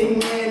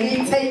hunting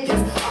any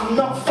takers. I'm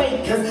not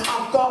fakers,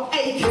 I've got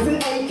acres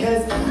and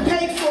acres,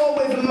 paid for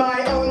with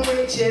my own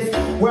riches.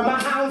 Where my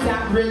hounds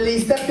at,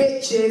 release the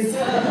bitches.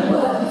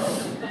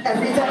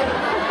 Every day,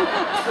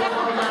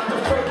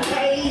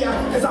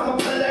 cause I'm a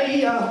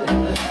player.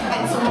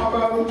 And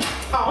tomorrow,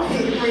 I'll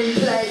hit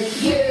replay.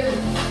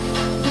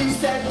 You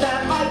said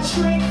that I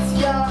tricked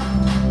ya.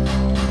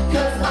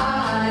 Cause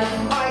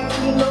I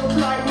can look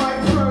like my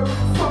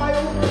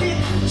profile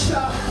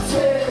picture.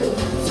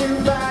 Too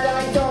bad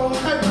I don't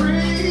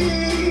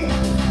agree.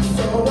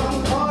 So I'm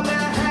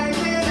gonna hang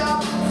it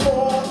up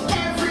for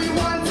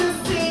everyone to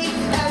see.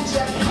 And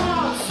you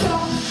can't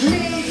stop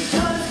me,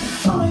 cause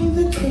I'm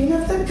the queen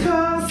of the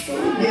castle.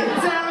 Get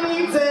down,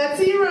 you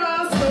dirty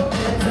rascal.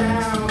 Get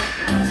down.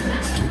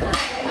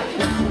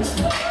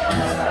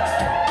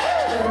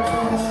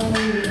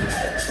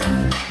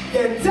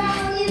 Get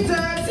down, you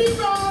dirty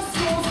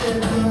rascals. Get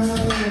down.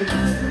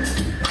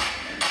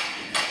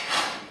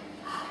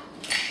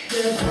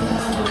 Get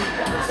down.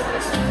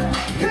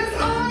 Cause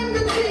I'm the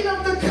queen of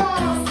the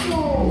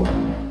castle.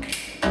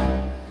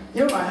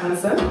 You're right,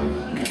 handsome.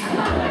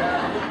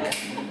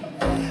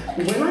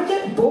 When I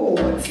get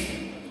bored,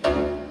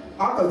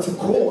 I'll go to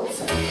court.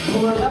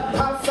 Pull up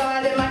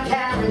outside in my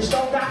carriage,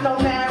 don't got no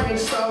marriage,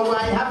 so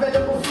I have a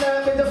little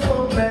flirt with the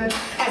footman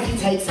as he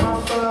takes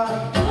my fur.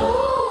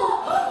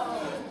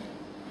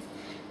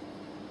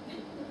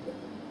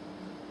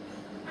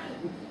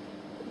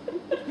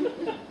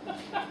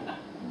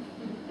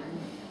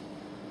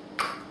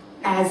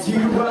 As you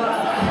were.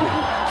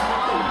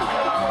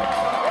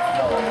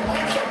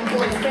 Some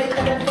boys make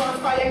an advance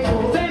by a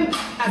golden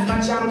as my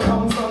jam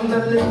comes on the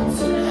loot.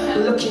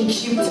 Looking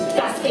cute,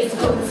 that's his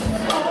good.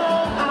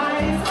 All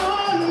eyes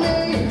on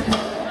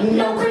me,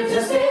 no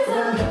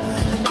criticism.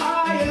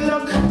 I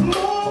look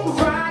more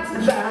right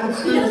than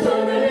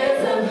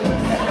Lutheranism.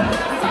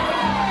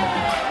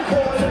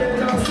 Cause it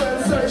looks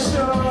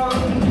sensation.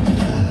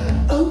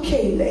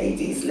 Okay,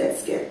 ladies,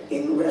 let's get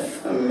in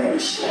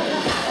Reformation.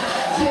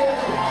 Yeah,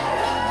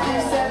 you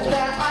said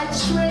that I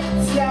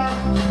tricked ya.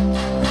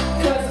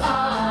 Cause I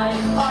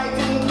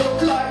didn't look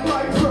like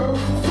my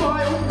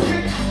profile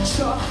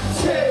picture.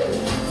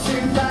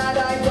 Too bad I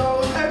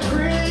don't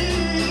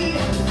agree.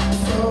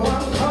 So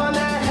I'm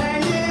gonna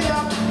hang it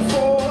up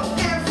for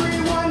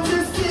everyone to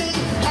see.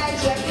 And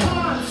you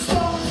can't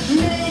stop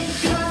me,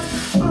 cause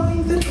I'm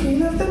the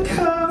queen of the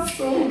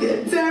castle. Get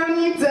down,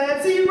 you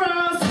dirty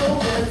rascal.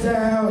 Get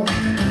down.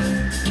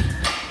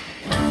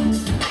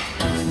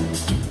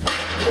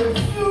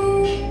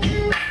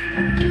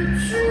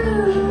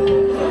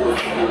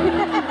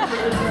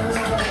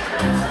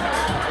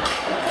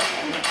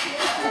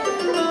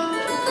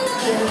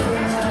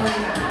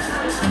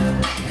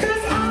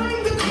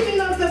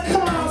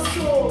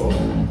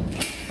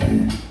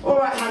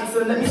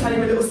 Let me tell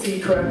you a little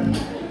secret.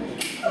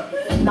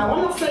 Now,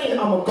 I'm not saying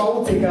I'm a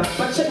gold digger,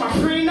 but check my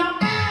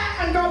prenup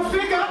and go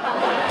figure.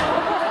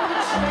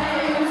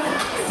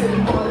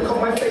 Symbolic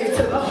on my face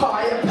to the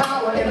higher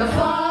power in the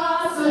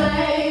fast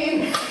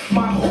lane.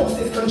 My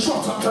horses can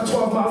trot up to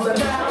 12 miles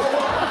an hour.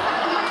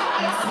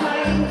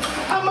 Explain,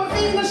 I'm a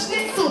Venus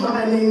schnitzel,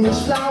 not an English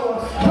flower.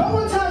 No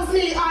one tells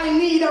me I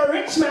need a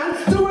rich man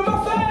doing my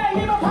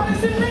thing in a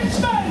palace in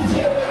Richmond.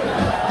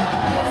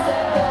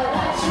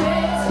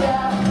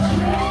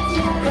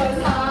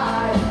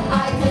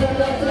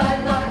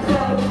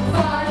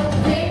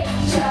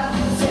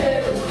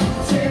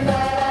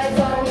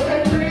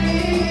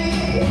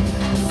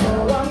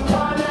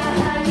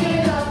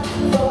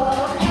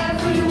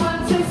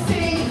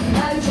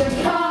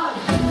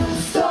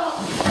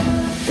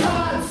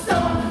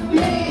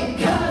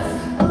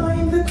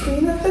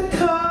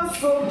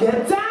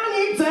 Get down,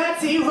 you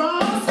dirty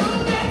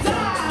rascal, get down!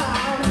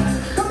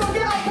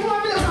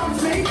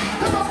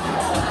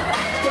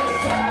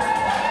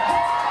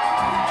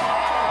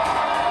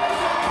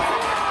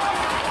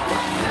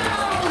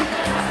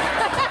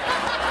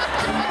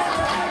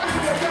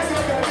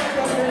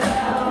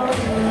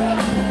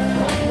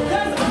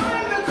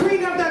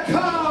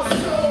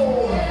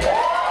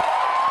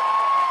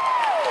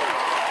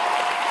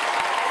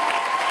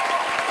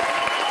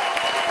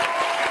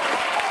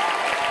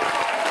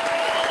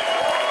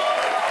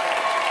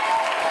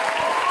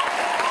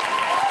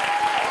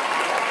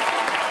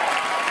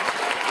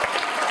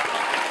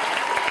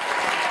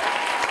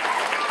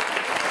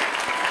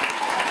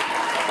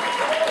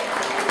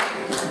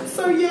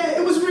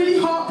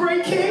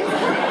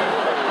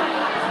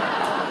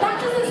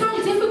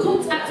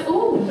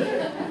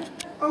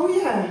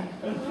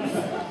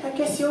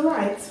 all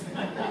right.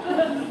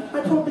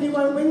 I probably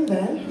won't win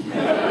then.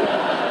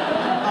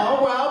 Oh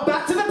well,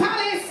 back to the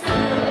palace!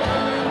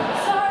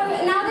 So,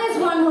 now there's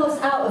one horse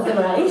out of the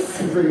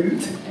race.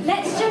 Rude.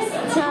 Let's just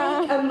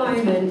take a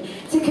moment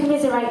to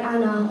commiserate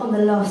Anna on the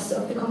loss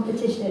of the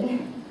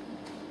competition.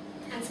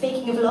 And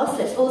speaking of loss,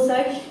 let's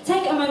also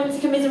take a moment to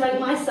commiserate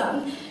my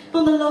son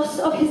on the loss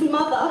of his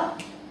mother.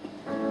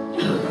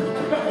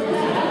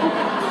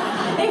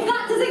 If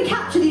that doesn't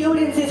capture the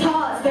audience's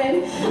hearts,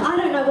 then I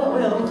don't know what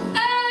will.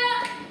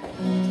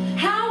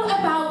 How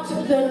about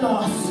the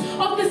loss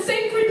of the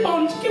sacred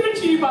bond given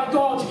to you by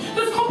God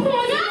that's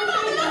compromised your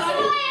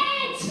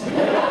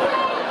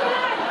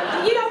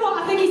You know what?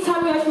 I think he's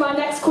time we go for our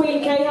next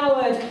Queen, Kay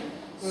Howard.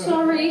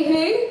 Sorry,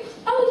 who?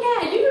 Oh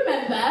yeah, you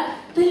remember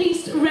the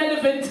least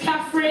relevant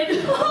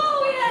Katherine.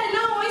 Oh yeah,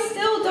 no, I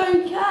still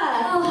don't care.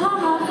 Oh,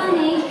 haha,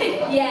 funny.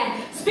 Yeah,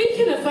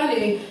 speaking of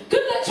funny,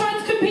 good luck trying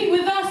to compete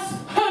with us,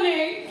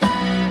 honey.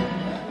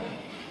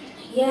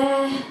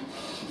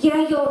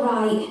 Yeah, you're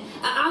right.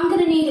 I'm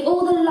gonna need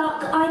all the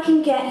luck I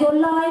can get. Your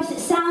lives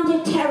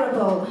sounded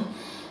terrible.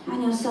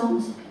 And your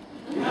songs.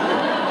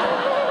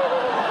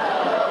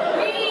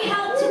 Really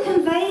helped to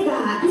convey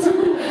that.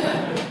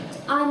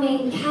 I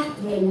mean,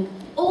 Katherine,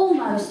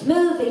 almost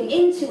moving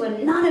into a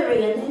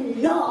nunnery and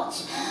then not.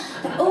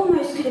 That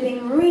almost could have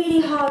been really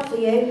hard for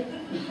you.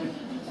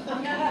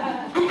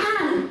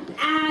 And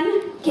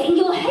Anne, getting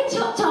your head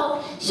chopped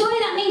off, surely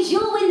that means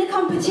you'll win the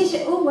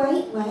competition. Oh,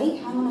 wait,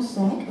 hang on a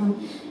sec.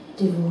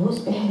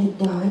 Divorced, beheaded,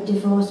 died,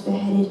 divorced,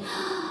 beheaded.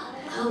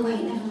 Oh,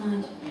 wait, never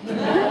mind.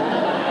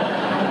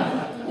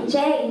 And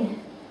Jane,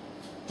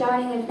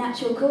 dying of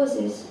natural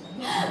causes.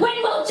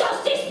 When will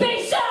justice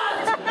be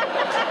served?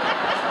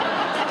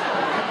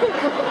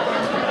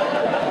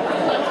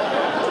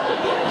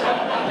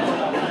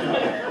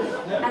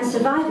 And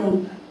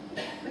surviving.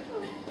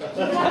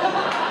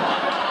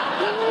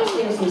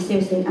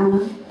 Seriously,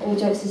 Anna, all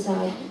jokes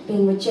aside,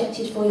 being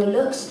rejected for your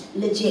looks,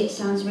 legit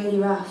sounds really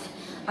rough.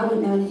 I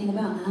wouldn't know anything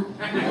about that.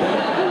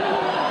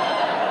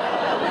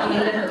 I mean,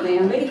 look at me,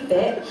 I'm really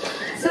fit.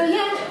 So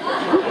yeah,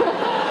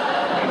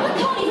 I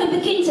can't even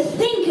begin to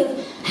think of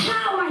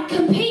how I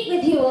compete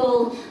with you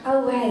all.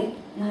 Oh wait,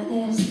 like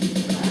this.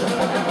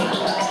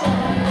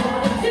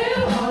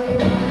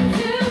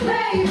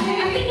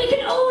 I think we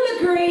can all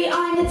agree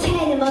I'm the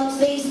 10 amongst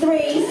these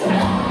threes.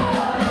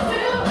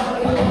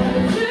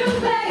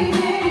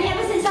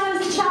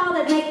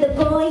 The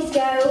boys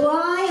go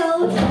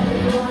wild.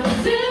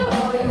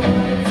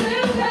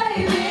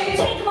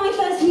 Take my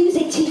first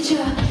music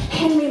teacher,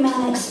 Henry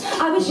Mannix.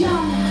 I was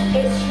young,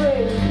 it's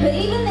true, but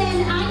even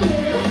then I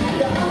knew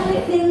the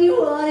only thing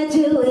you want to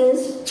do is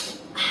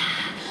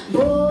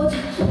broad,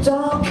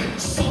 dark,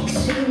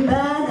 sexy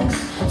Mannix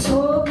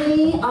taught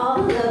me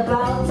all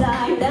about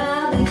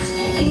dynamics.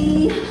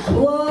 He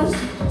was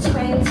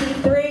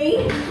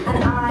 23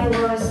 and I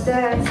was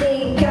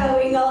 30,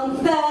 going on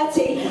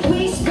 30.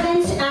 We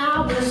spent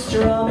hours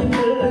strumming the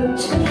lute,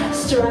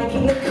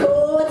 striking the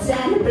chords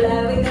and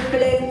blowing the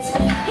flute.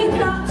 He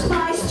plucked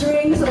my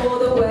strings all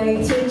the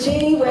way to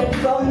G, went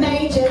from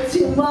major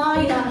to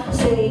minor,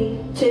 C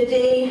to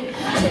D.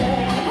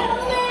 Tell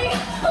me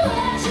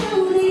what you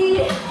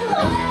need,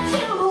 what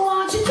you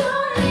want, you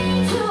don't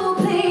need to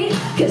plead,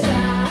 'cause I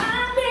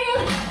feel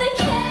the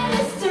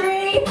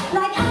chemistry,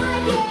 like I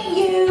get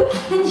you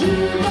and you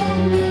get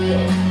me.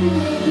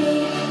 Maybe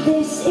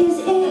this is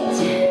it.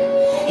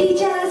 He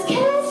just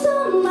cares so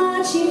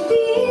much, he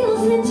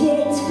feels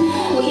legit.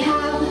 We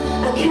have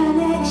a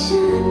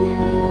connection.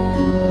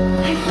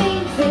 I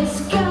think this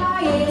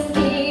guy is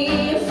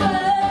deep for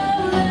us.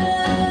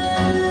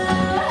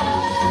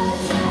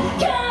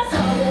 'Cause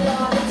all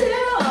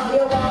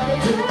you wanna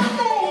do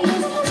is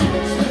touch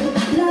me,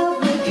 love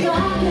me,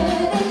 conquer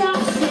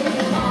enough sin.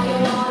 All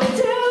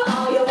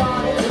you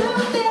wanna do,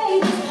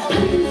 baby,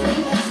 please me,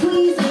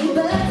 squeeze me,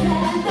 but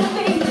let the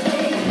beat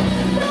me.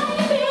 Run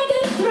your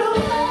fingers through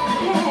my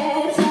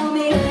hair, tell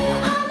me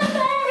I'm the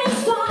very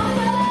strong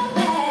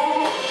affair.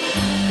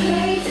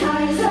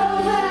 Playtime's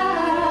over,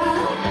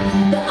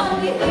 the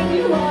only thing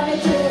you wanna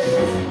do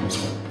is.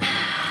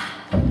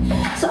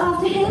 So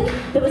after him,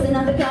 there was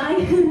another guy,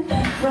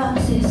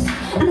 Francis.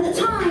 And at the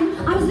time,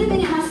 I was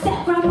living at my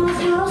step-grandma's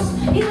house.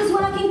 He was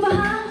working for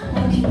her,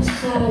 working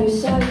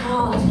so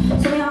hard.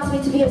 So he asked me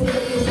to be his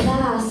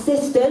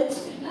assistant.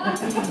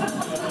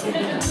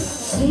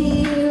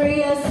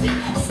 Serious,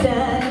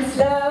 stern and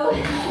slow,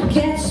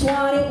 gets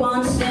what he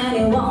wants and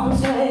he won't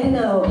say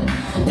no.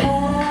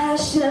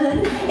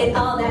 Passion in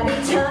all that he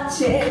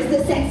touches, the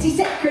sexy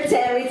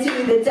secretary to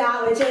the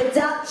Dowager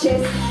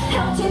Duchess.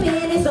 Helped him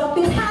in his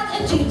office,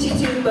 had a duty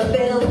to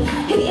fulfill.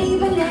 He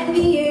even let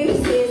me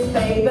use his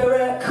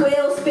favourite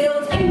quill.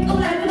 Spilled ink all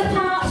over the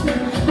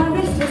parchment, my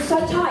wrist was so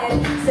tired,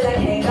 still I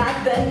came back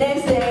the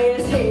next day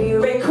as he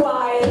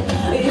required.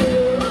 You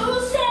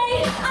say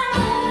I'm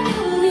all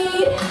you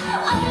need,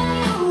 all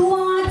you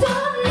want,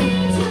 don't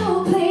need to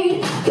plead,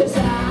 'cause I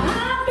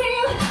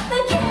feel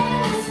the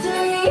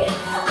chemistry.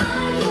 I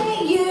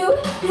get you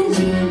and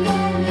you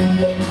get me,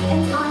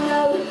 and I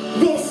know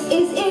this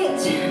is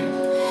it.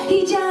 He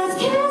just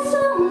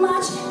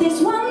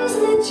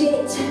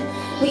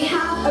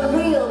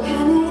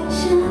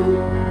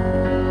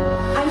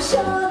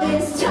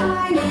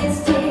time is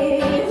different.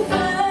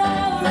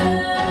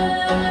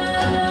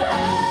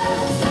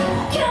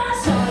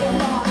 'Cause all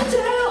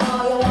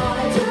you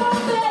wanna do,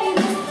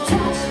 baby, is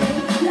touch me,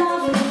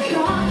 love me,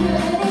 conquer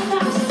it,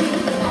 nasty.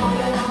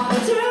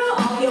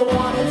 All you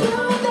wanna do,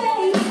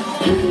 baby,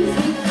 please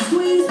me,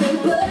 squeeze me,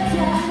 but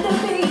tender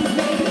please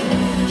me.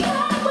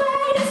 Can't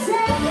wait a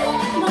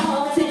second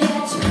more to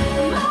get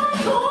my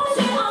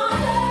caution on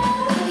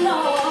the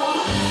floor.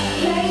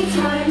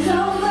 Playtime's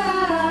over.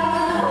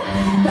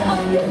 The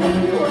only thing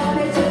you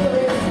wanna do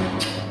is.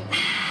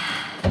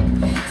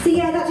 So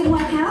yeah, that didn't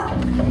work out.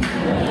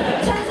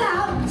 Turns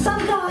out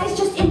some guys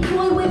just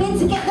employ women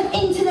to get them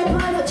into their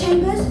private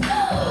chambers.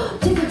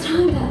 Different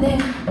time back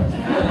then.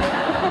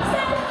 So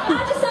I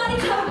decided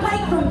to have a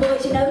break from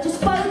boys, you know, just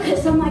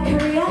focus on my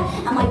career.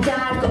 And my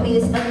dad got me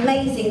this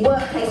amazing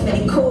work placement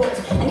in court.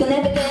 And you'll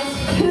never guess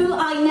who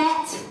I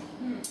met.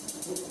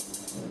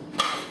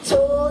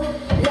 Tall,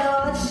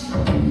 large,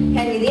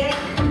 Henry VIII,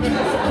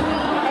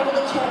 head of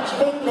the Church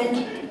of England.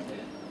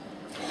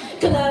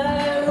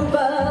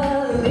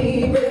 Globally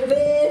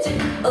revered,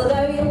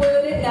 although you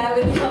wouldn't know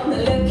it from the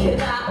look of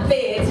that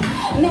beard.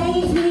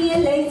 Made me a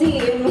lady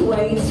in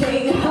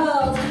waiting,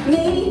 held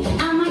me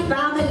and my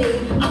family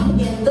up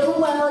in the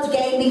world,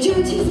 gave me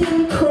duties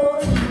in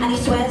court, and he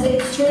swears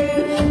it's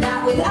true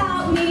that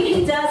without me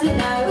he doesn't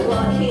know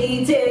what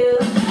he'd do.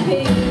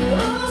 You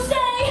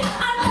say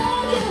I'm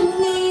all you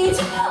need,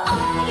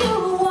 all you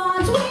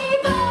want, we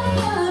both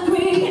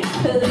agree.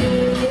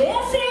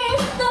 This is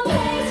the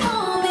place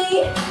for me,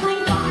 I'm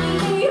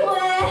finally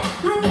where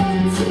I'm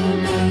meant to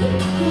be.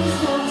 He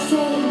starts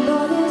saying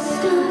all this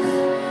stuff.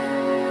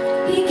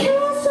 He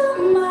cares so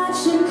much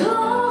and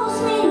calls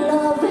me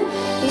love.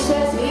 He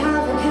says we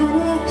have a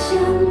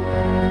connection.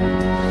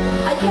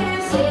 I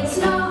guess it's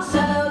not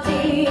so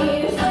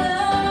different.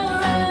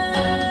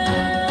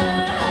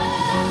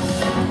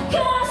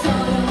 'Cause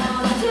all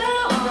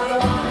you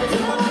wanna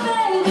do,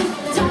 baby, is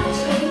touch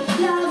me,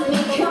 love me,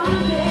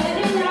 conquer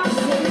it,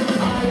 nasty.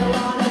 All you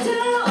wanna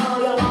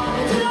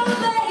do,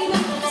 baby,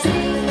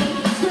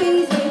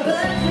 squeeze me,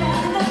 but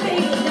tender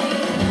please me.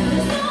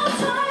 There's no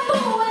time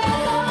for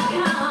when or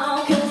how,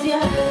 'cause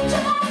you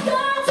just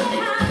got to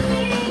have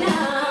me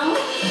now.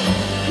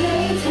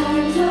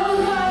 Playtime's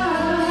over.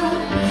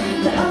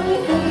 The only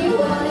thing you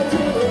wanna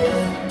do is.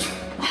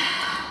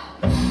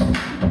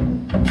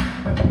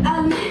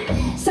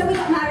 So we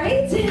got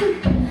married.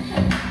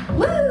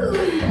 Woo!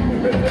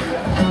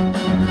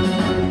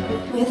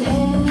 With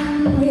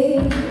Henry,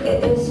 it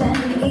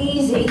isn't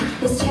easy.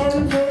 His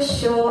temper's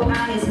short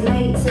and his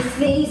mates are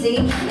sleazy.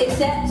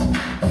 Except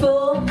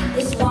for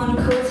this one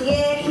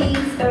courtier,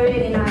 he's a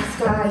really nice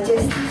guy,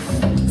 just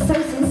so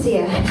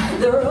sincere.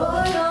 The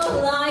royal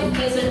life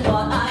isn't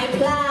what I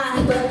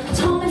planned, but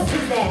Thomas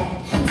is there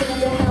to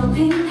lend a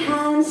helping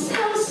hand.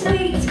 So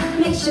sweet,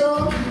 make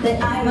sure that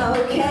I'm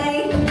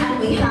okay, and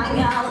we hang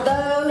out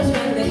those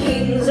when the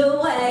king's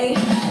away.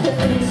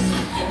 This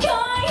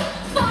guy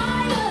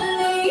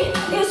finally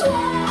is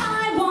what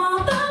I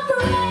want, the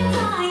friend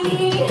I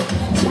need.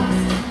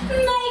 Just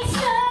makes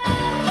the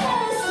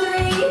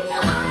chemistry.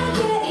 I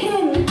get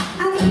him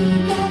and he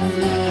gets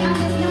me, and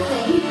there's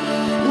nothing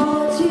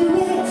more to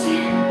it.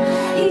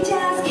 He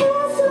just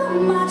cares so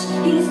much,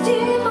 he's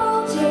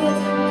devoted.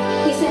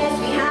 He says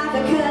we have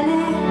a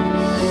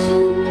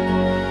connection.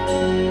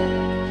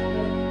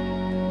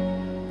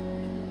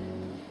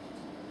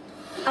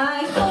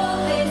 I thought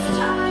this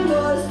time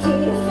was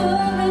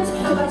different.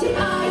 Why did I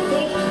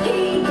think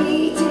he'd be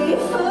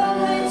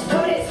different?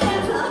 But it's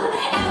never,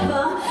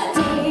 ever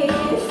different.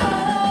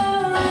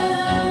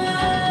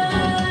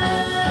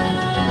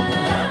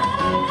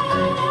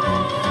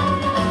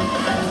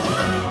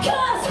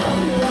 'Cause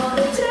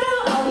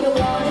all you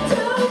wanna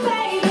do,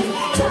 baby, is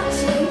touch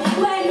me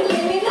when you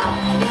give me love,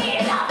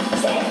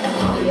 say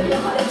all you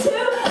wanna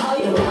do,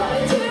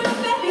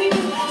 baby,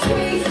 is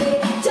squeeze me,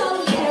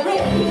 don't care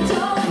if you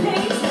don't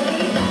please me.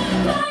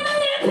 Find a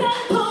lip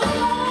and pull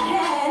my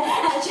hair,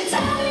 and you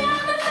tell me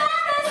I'm the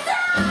fairest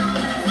of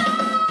the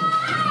fair.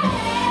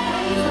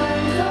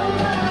 Playtime's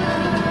over.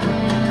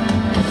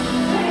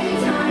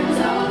 Playtime's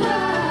over.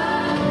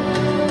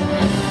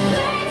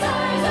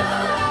 Playtime's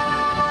over.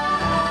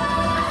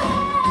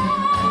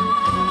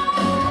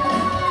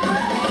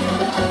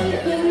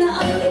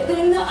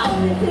 The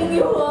only thing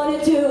you wanna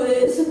do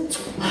is.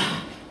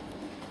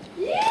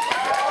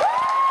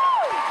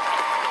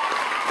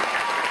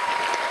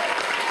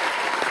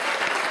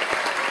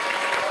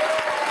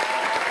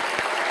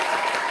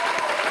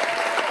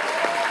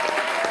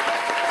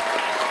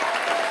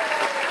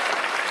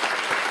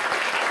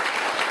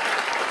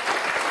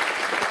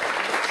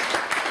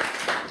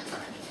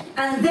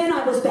 And then I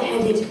was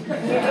beheaded.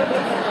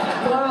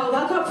 Wow,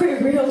 that got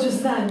pretty real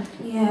just then.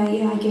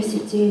 Yeah, I guess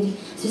it did.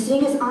 So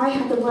seeing as I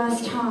had the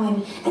worst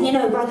time, and you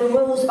know, by the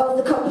rules of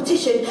the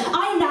competition,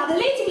 I'm now the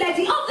leading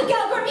lady of the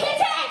girl group. Hit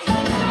it!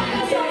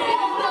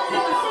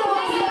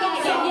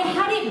 You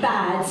had it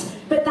bad,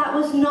 but that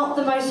was not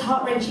the most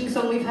heart-wrenching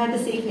song we've heard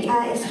this evening.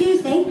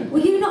 Excuse me, were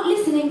you not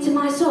listening to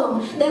my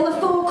song? There were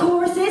 4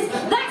 choruses.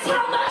 That's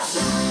how much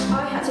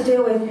I had to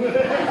deal with. with.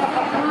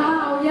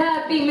 Wow,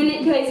 yeah, being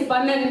manipulated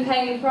by men and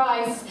paying the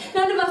price.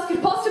 None of us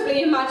could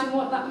possibly imagine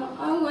what that might...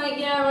 Oh, wait,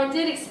 yeah, I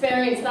did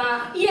experience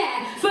that.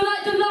 Yeah, for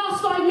like the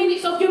last 5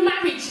 minutes of your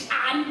marriage,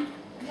 Anne.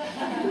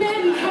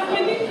 Men have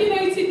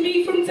manipulated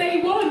me from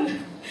day one.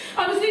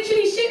 I was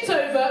literally shipped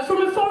over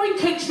from a foreign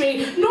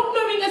country, not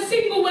knowing a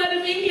single word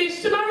of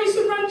English, to marry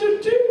some random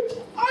dude.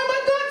 Oh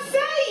my God,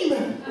 same!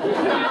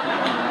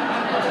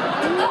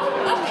 Oh,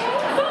 okay,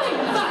 fine.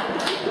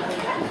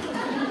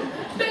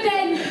 But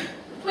then,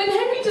 when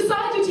Henry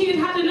decided he had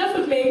had enough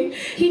of me,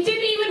 he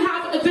didn't even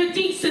have the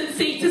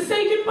decency to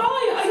say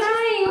goodbye.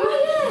 Same. Oh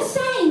yeah,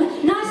 same.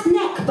 Nice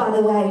neck, by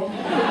the way.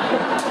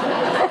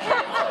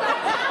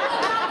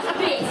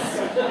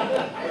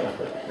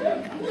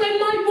 When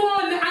my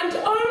one and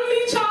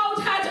only child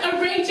had a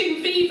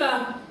raging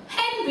fever,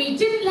 Henry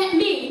didn't let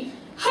me,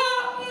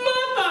 her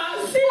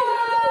mother, see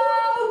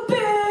Oh,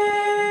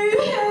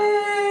 boo-hoo!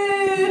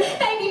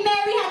 Baby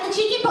Mary had the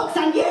chickenpox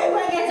and you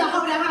weren't there to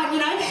hold her hand, you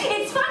know.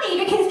 It's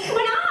funny because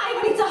when I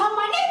wanted to hold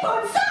my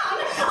newborn son,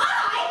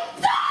 I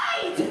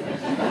died!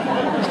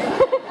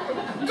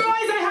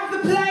 Guys, I have the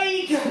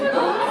plague!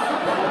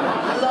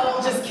 Lol,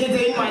 just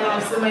kidding, my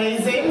life's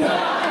amazing.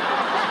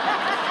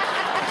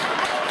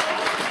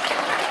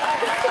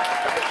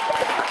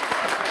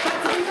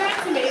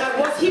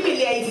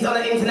 Humiliated on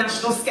an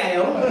international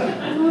scale.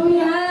 Oh,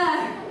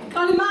 yeah.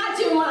 Can't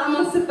imagine what that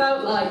must have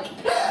felt like.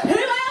 Who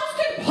else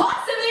could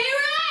possibly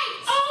relate?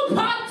 Oh,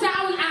 pipe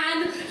down,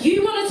 Anne.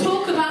 You want to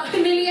talk about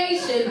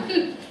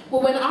humiliation?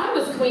 Well, when I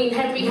was queen,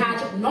 Henry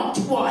had not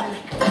one,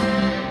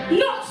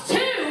 not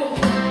two,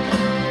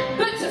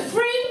 but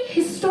 3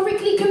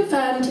 historically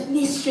confirmed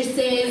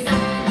mistresses.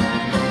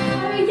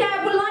 Oh,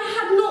 yeah, well, I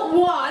had not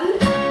one,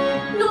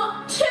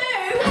 not 2,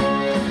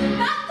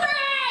 but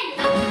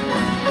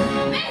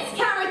 3!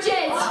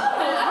 Miscarriages!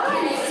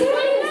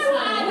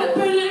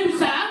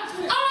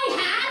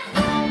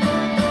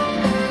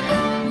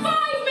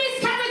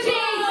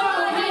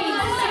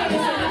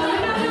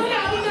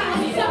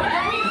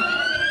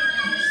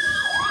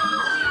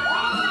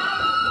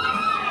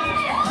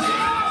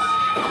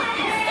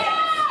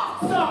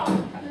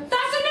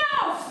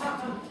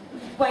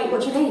 Wait,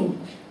 what do you mean?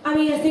 I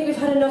mean, I think we've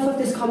had enough of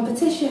this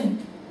competition.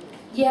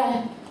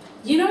 Yeah.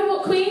 You know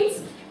what,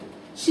 Queens?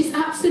 She's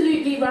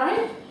absolutely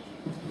right.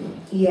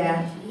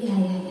 Yeah.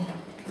 Yeah.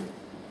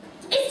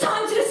 It's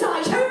time to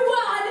decide who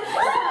won!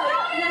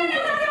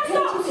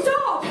 No,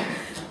 stop!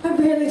 I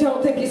really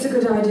don't think it's a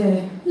good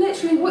idea.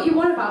 Literally, what you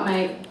want about,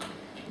 mate?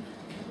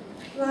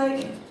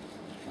 Like,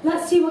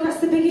 let's see what gets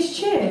the biggest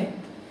cheer.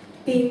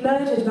 Being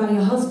murdered by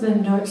your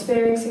husband or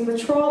experiencing the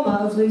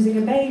trauma of losing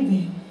a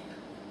baby.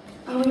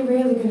 Are we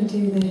really going to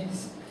do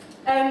this?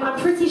 I'm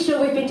pretty sure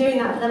we've been doing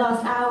that for the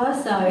last hour,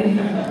 so...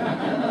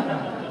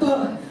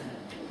 But...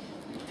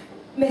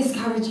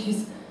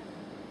 miscarriages.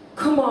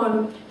 Come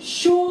on,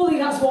 surely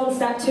that's one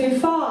step too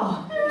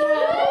far.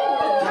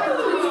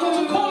 Catherine's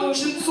got a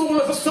conscience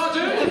all of a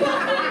sudden.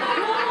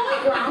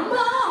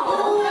 Grandma!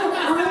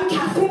 I'm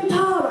Katherine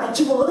Parr. I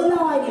draw the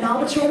line in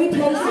arbitrary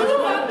places.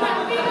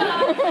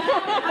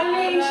 I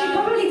mean, she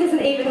probably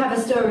doesn't even have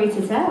a story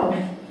to tell.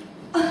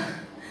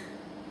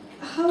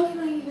 How can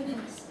I even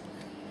explain?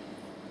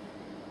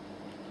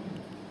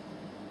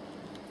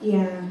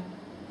 Yeah.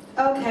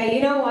 Okay,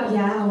 you know what?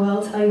 Yeah, I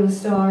will tell you a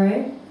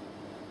story.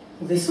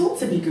 Well, this ought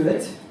to be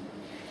good.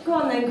 Go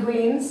on then,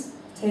 Queens.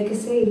 Take a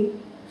seat.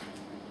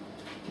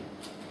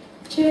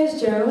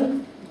 Cheers,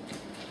 Joan.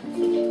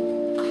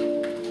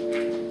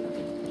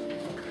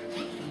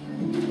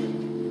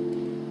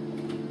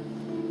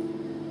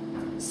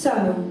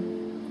 So,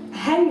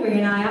 Henry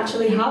and I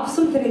actually have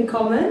something in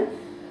common.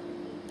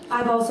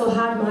 I've also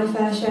had my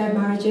fair share of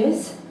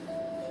marriages.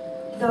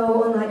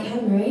 Though, unlike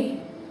Henry,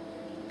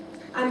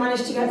 I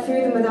managed to get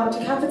through them without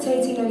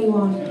decapitating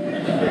anyone.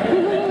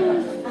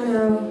 I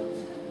know.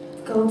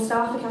 Gold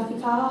star for Kathy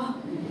Parr.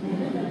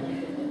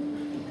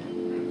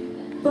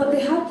 But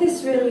they had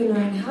this really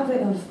annoying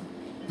habit of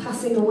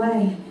passing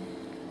away.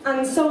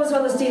 And so, as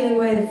well as dealing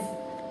with,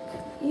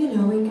 you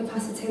know,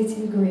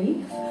 incapacitating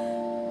grief,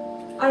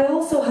 I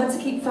also had to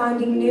keep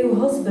finding new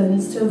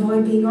husbands to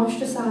avoid being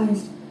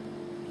ostracised.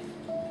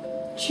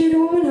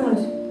 Tudor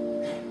womanhood,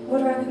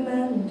 would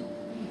recommend.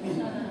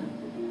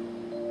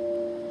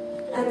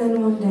 And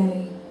then one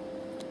day,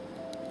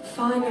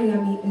 finally I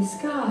meet this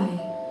guy,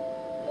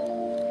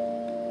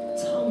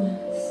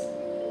 Thomas.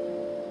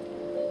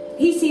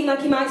 He seemed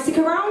like he might stick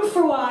around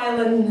for a while,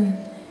 and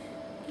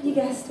you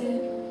guessed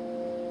it,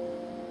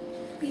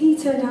 he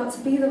turned out to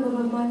be the love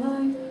of my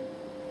life.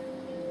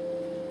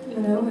 I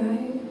know,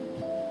 right?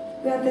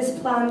 We had this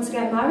plan to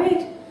get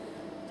married,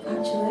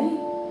 actually.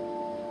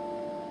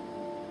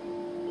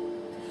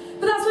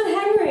 But that's when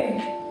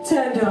Henry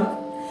turned up,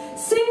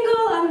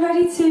 single and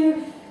ready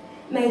to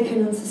make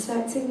an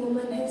unsuspecting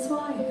woman his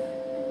wife.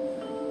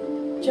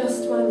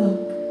 Just my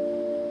luck.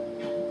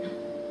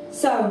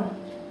 So,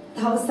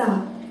 that was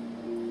that.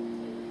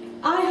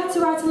 I had to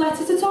write a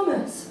letter to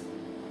Thomas,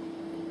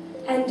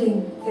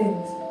 ending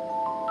things.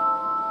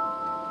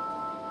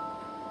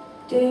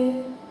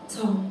 Dear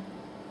Tom,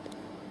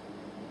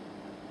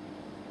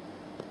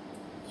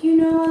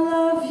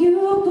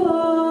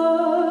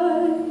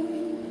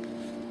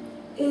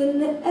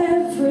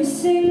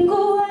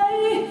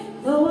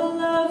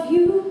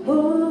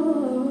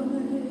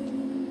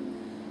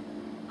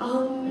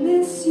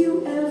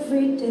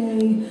 every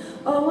day.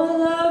 Oh, I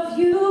love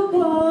you,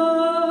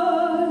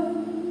 boy.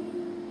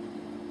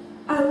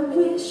 I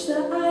wish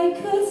that I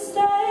could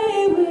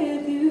stay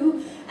with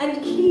you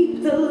and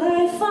keep the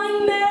life I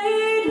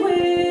made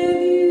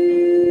with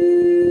you.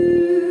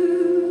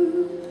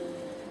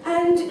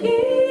 And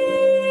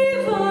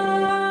even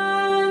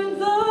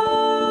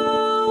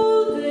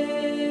though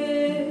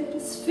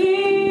this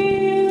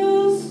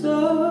feels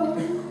so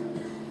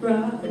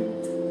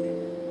right,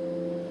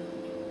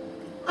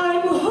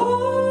 I'm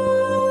holding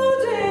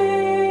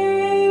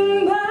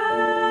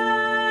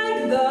back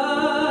the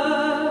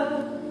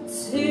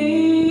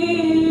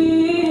tears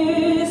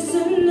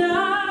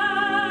tonight.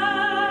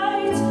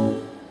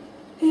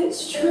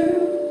 It's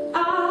true,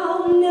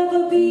 I'll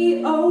never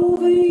be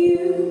over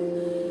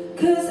you,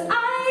 'cause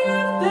I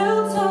have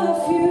built a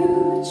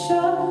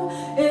future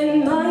in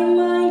my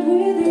mind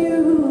with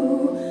you.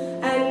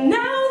 And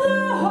now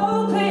the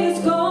hope is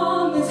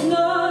gone, there's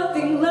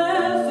nothing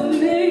left for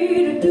me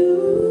to do.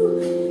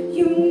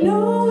 You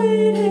know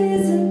it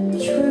isn't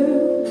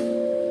true,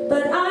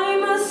 but I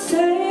must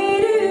say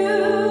to you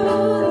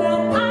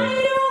that I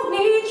don't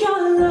need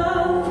your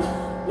love,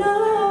 no,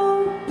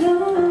 no.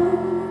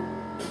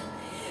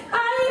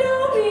 I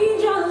don't need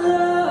your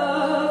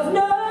love,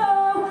 no,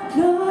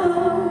 no.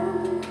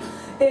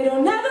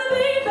 It'll never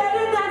be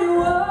better than it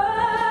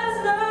was,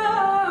 no,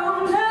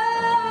 no.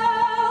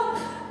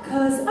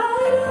 'Cause I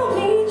don't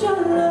need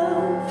your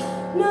love,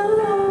 no,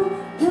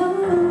 no.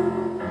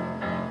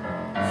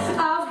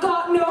 I've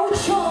got no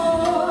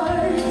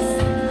choice.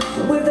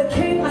 With the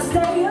king I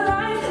stay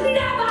alive,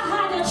 never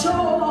had a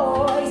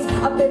choice.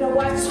 I've been a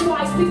wife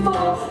twice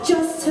before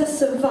just to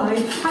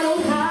survive. I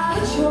don't have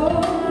a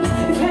choice.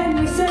 If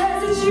Henry says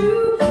it's you,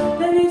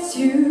 then it's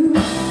you.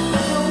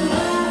 No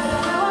matter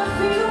how I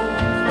feel,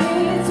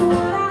 it's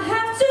what I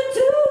have to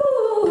do.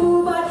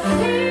 But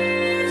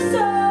if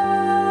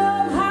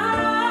somehow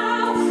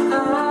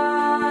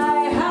I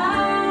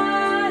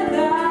had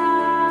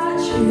that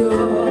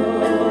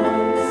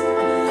choice,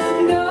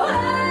 no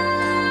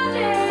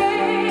holding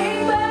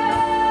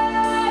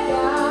back,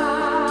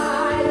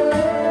 I'd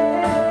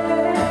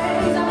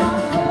raise my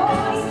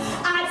voice.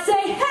 I'd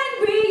say,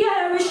 Henry,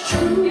 yeah, it's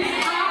true.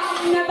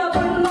 I'll never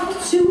belong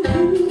to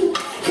you,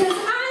 'cause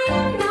I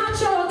am not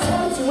your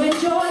toy to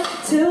enjoy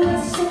till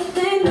there's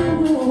something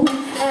new.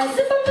 As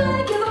if I'm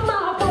begging on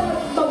my boy,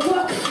 my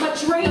work, my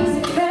dreams,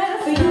 and care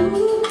for you.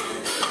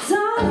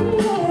 Darling,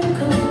 let it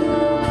come.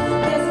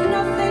 There's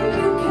nothing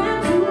you can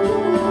do.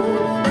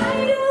 I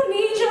don't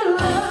need your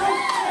love,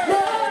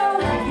 no,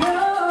 no.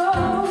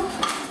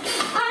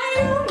 I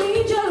don't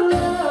need your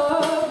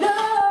love, no,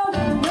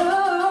 no.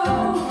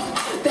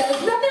 There's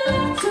nothing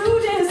left to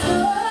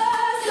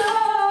discuss, no,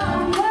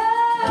 no.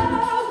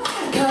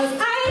 'Cause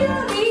I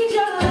don't need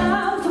your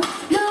love,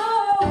 no,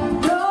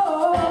 no.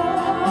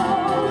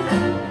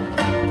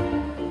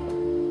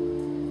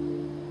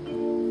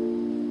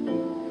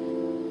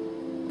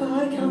 But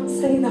I can't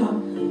say that.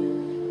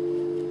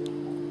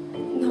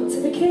 Not to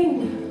the king.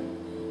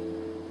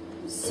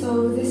 So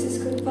this is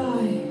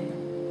goodbye.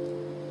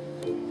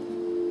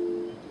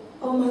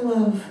 Oh, my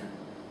love,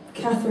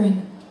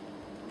 Katherine.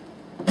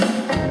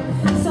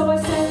 So I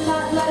sent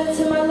that letter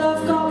to my love,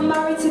 got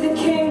married to the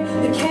king,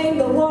 became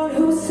the one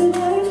who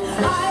survived.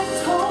 I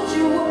told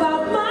you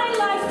about my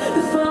life,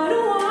 the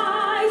final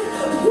wife.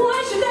 Why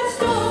should that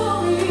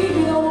story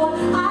be the one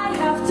I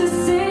have to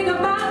sing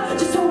about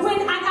just to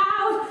win and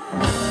out?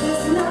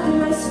 That's not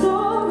my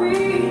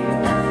story,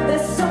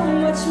 there's so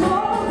much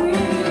more.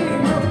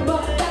 Remember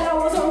that I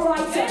was a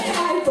writer,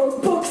 I wrote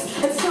books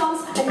and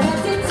songs and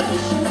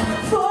meditations,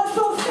 fought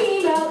for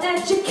female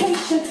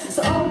education, so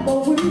all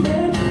more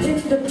women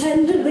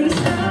independently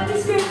study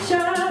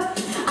scripture.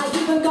 I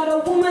even got a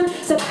woman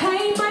to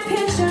paint my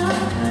picture.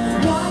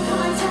 Why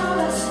can't I tell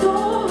that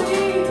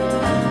story?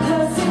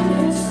 'Cause in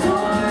his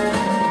story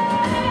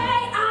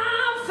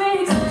I'm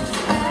fixed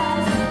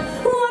as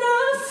one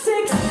of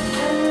six,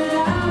 and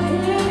without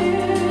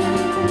him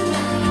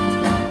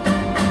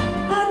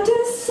I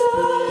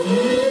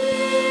disappear.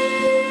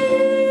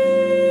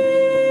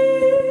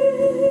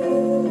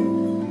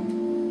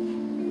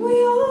 We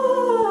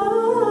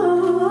all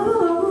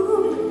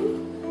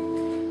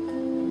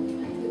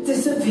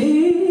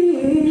disappear.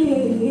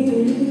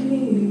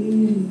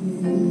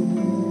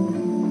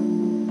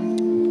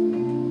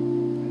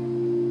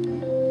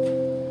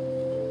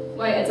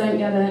 Wait, I don't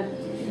get it.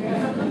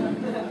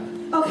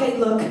 Okay,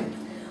 look.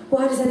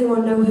 Why does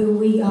anyone know who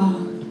we are?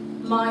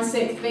 My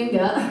sixth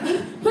finger.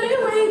 Put it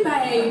away,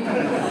 babe.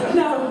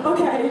 No,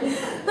 okay.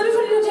 Let me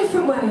put it in a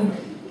different way.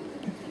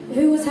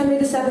 Who was Henry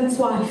VII's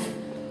wife?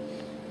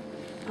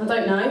 I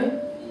don't know.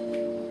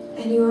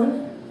 Anyone?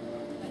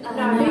 No,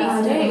 please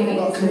do.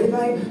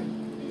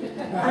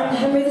 And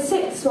Henry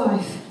VI's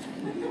wife?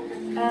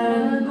 I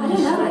don't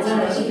know, I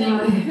don't actually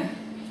know.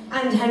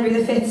 And Henry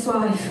V's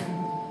wife?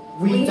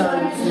 We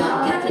don't know.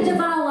 Catherine de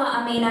Valois, I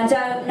mean, I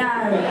don't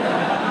know.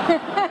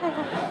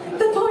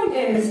 The point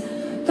is,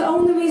 the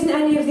only reason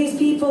any of these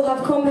people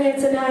have come here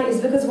tonight is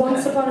because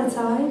once upon a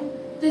time...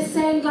 The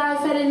same guy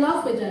fell in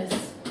love with us.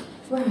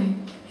 Right.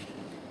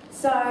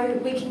 So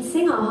we can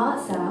sing our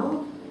hearts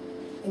out.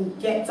 And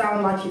get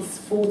down like it's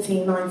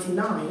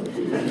 $14.99.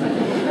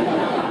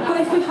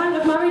 But if we hadn't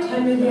have married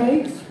Henry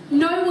VIII?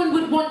 No one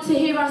would want to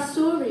hear our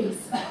stories.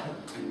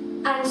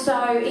 And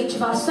so each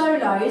of our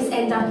solos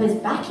end up as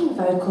backing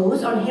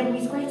vocals on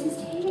Henry's greatest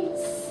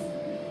hits.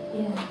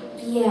 Yeah.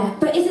 Yeah,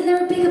 but isn't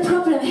there a bigger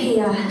problem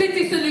here? The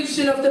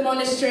dissolution of the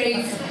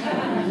monasteries.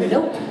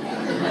 Nope.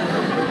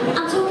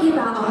 I'm talking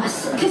about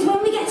us, because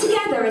when we get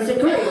together as a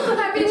group...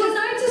 Everyone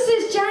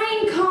notices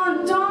Jane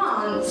can't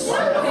dance.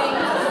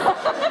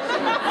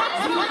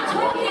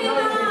 talking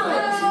about.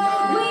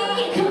 We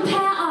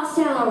compare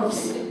ourselves.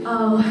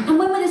 Oh. And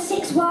when we're the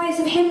 6 wives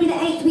of Henry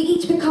VIII, we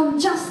each become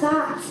just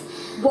that.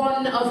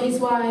 One of his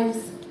wives.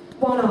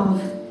 One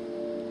of.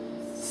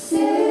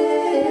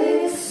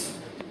 6.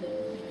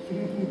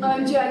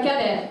 Do I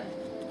get it?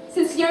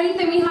 Since the only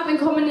thing we have in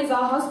common is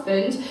our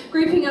husband,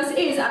 grouping us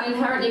is an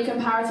inherently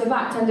comparative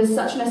act and as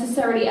such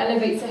necessarily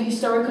elevates a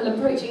historical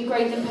approach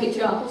ingrained in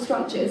patriarchal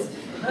structures.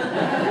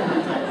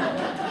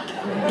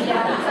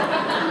 Yeah.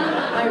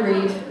 I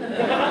read.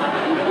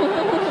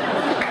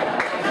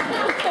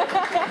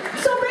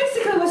 So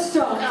basically we're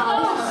stuck.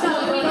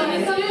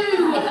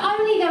 If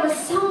only there was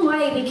some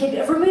way we could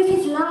remove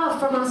his love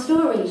from our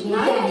stories, you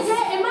know?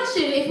 Yeah,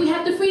 imagine if we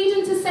had the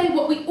freedom to say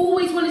what we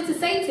always wanted to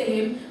say to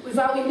him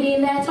without him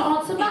being there to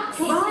answer back.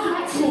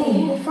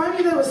 Exactly. If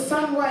only there was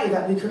some way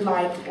that we could,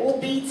 like, all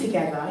be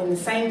together in the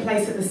same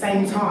place at the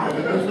same time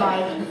with,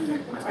 like,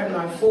 I don't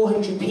know,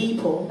 400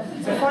 people.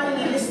 So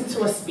finally listen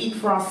to us speak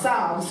for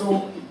ourselves,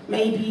 or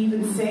maybe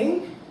even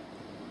sing.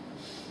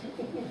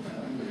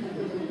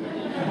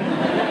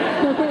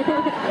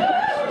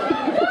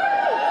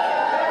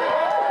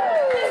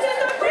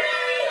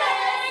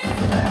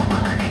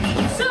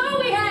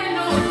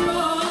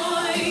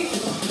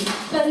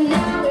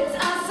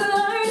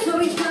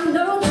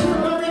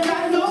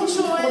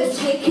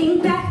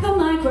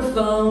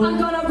 I'm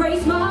gonna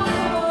raise my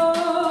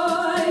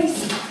voice.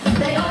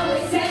 They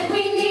always said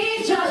we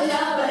need your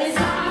love, but it's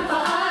time for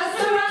us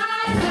to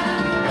rise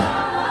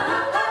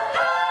up.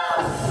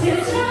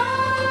 It's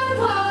not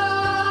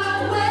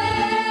what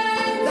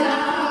went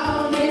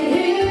down in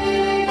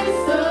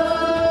history,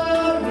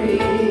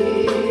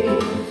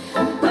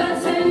 but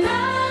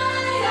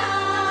tonight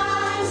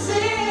I'm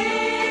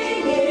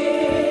singing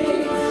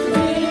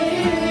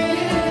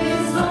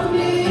this for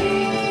me.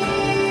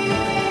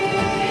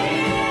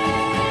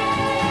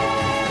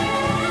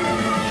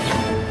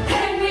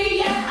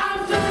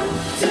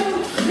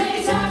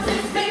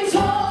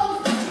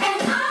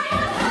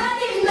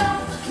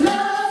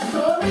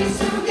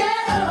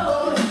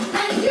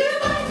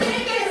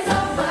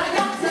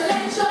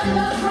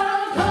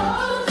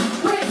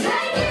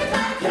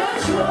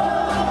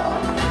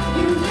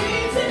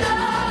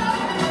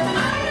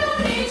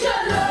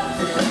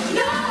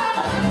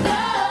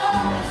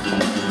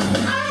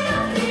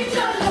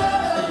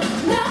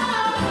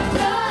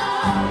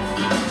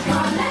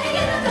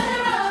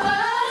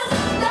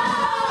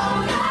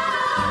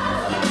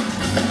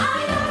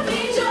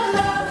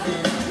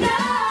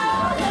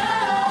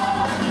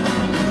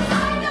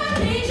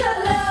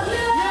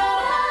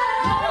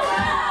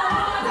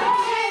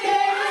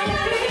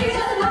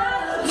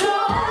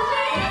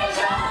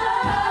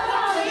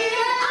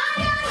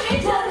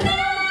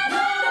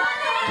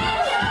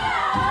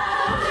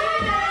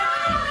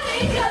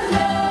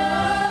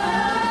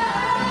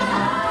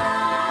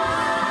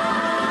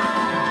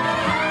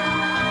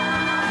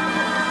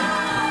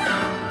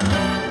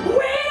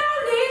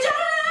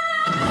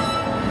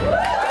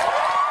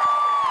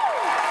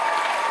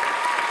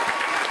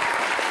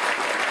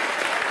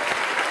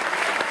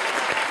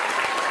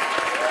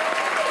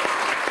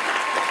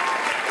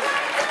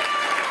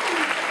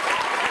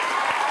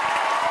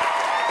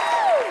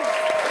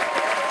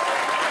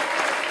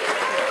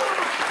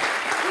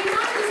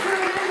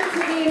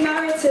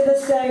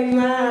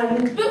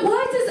 Man. But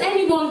why does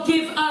anyone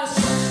give us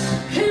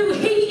who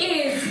he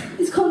is?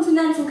 His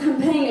continental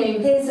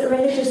campaigning. His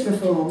religious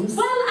reforms.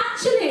 Well,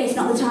 actually, It's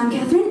not the time,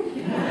 Katherine.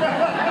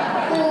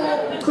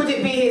 Or could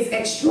it be his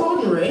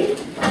extraordinary,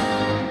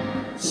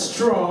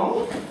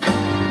 strong,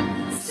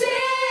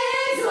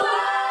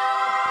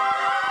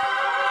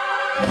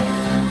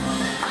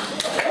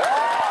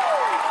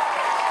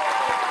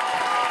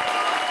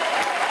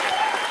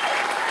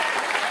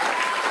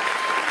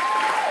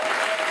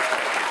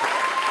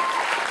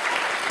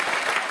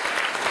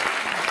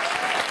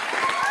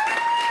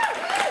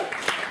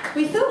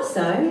 We thought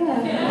so,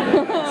 yeah.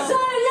 So,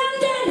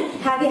 London,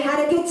 have you had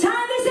a good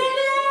time this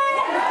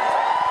evening?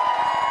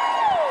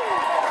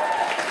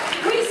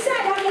 We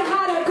said, have you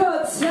had a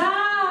good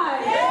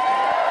time?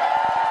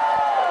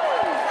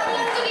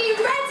 Are you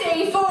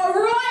ready for a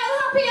royal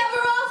happy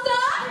ever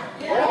after?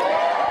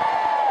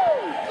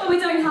 Well, we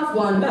don't have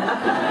one.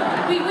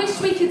 we wish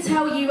we could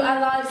tell you our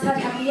lives had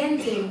happy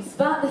endings.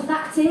 But the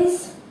fact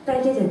is,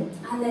 they didn't.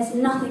 And there's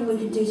nothing we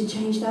can do to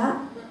change that.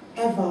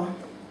 ever.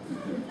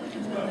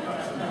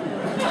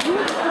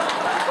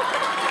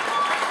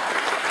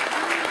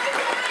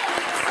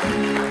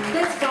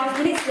 There's 5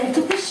 minutes left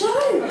of the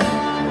show.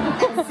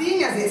 And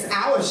seeing as as it's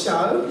our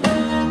show.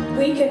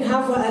 We can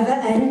have whatever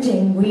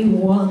ending we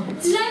want.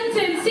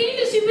 London, seeing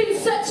as you've been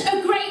such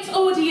a great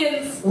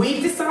audience,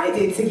 We've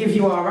decided to give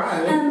you our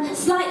own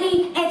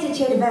Slightly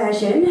edited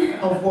version.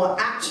 of what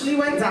actually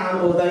went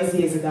down all those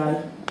years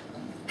ago.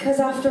 Because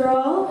after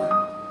all,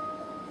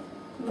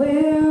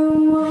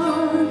 we're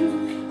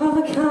one of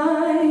a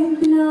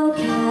kind. No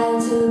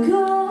category.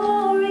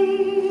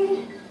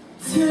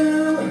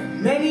 Too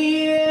many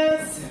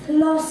years.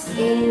 Lost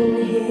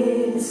in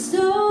his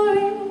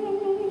story.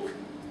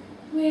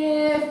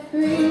 we're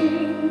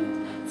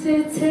free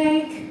to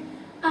take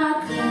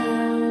our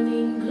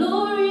crowning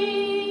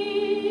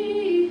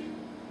glory.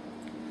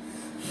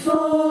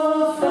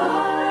 For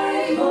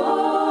 5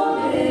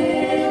 more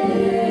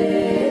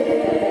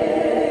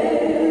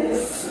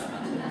minutes.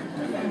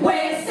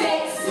 We're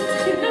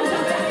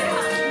 6.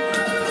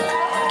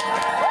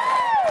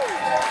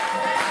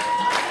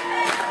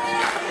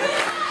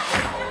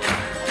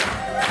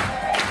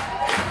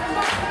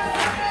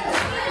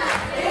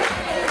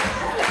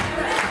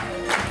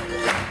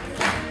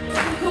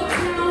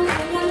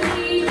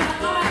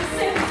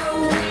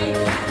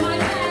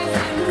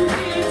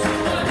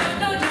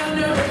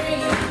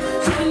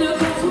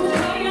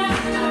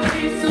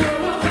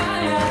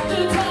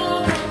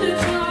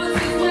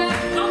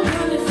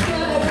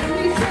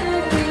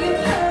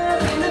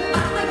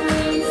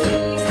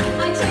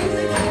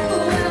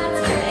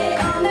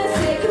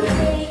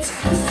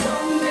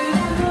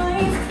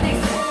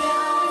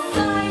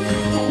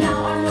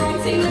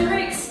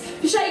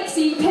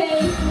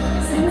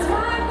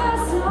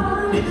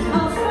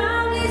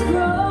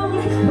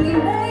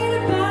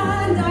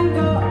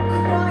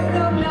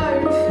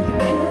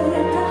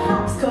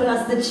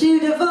 The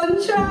Tudor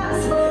Von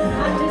Traps.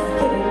 I'm just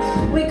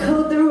kidding. We're called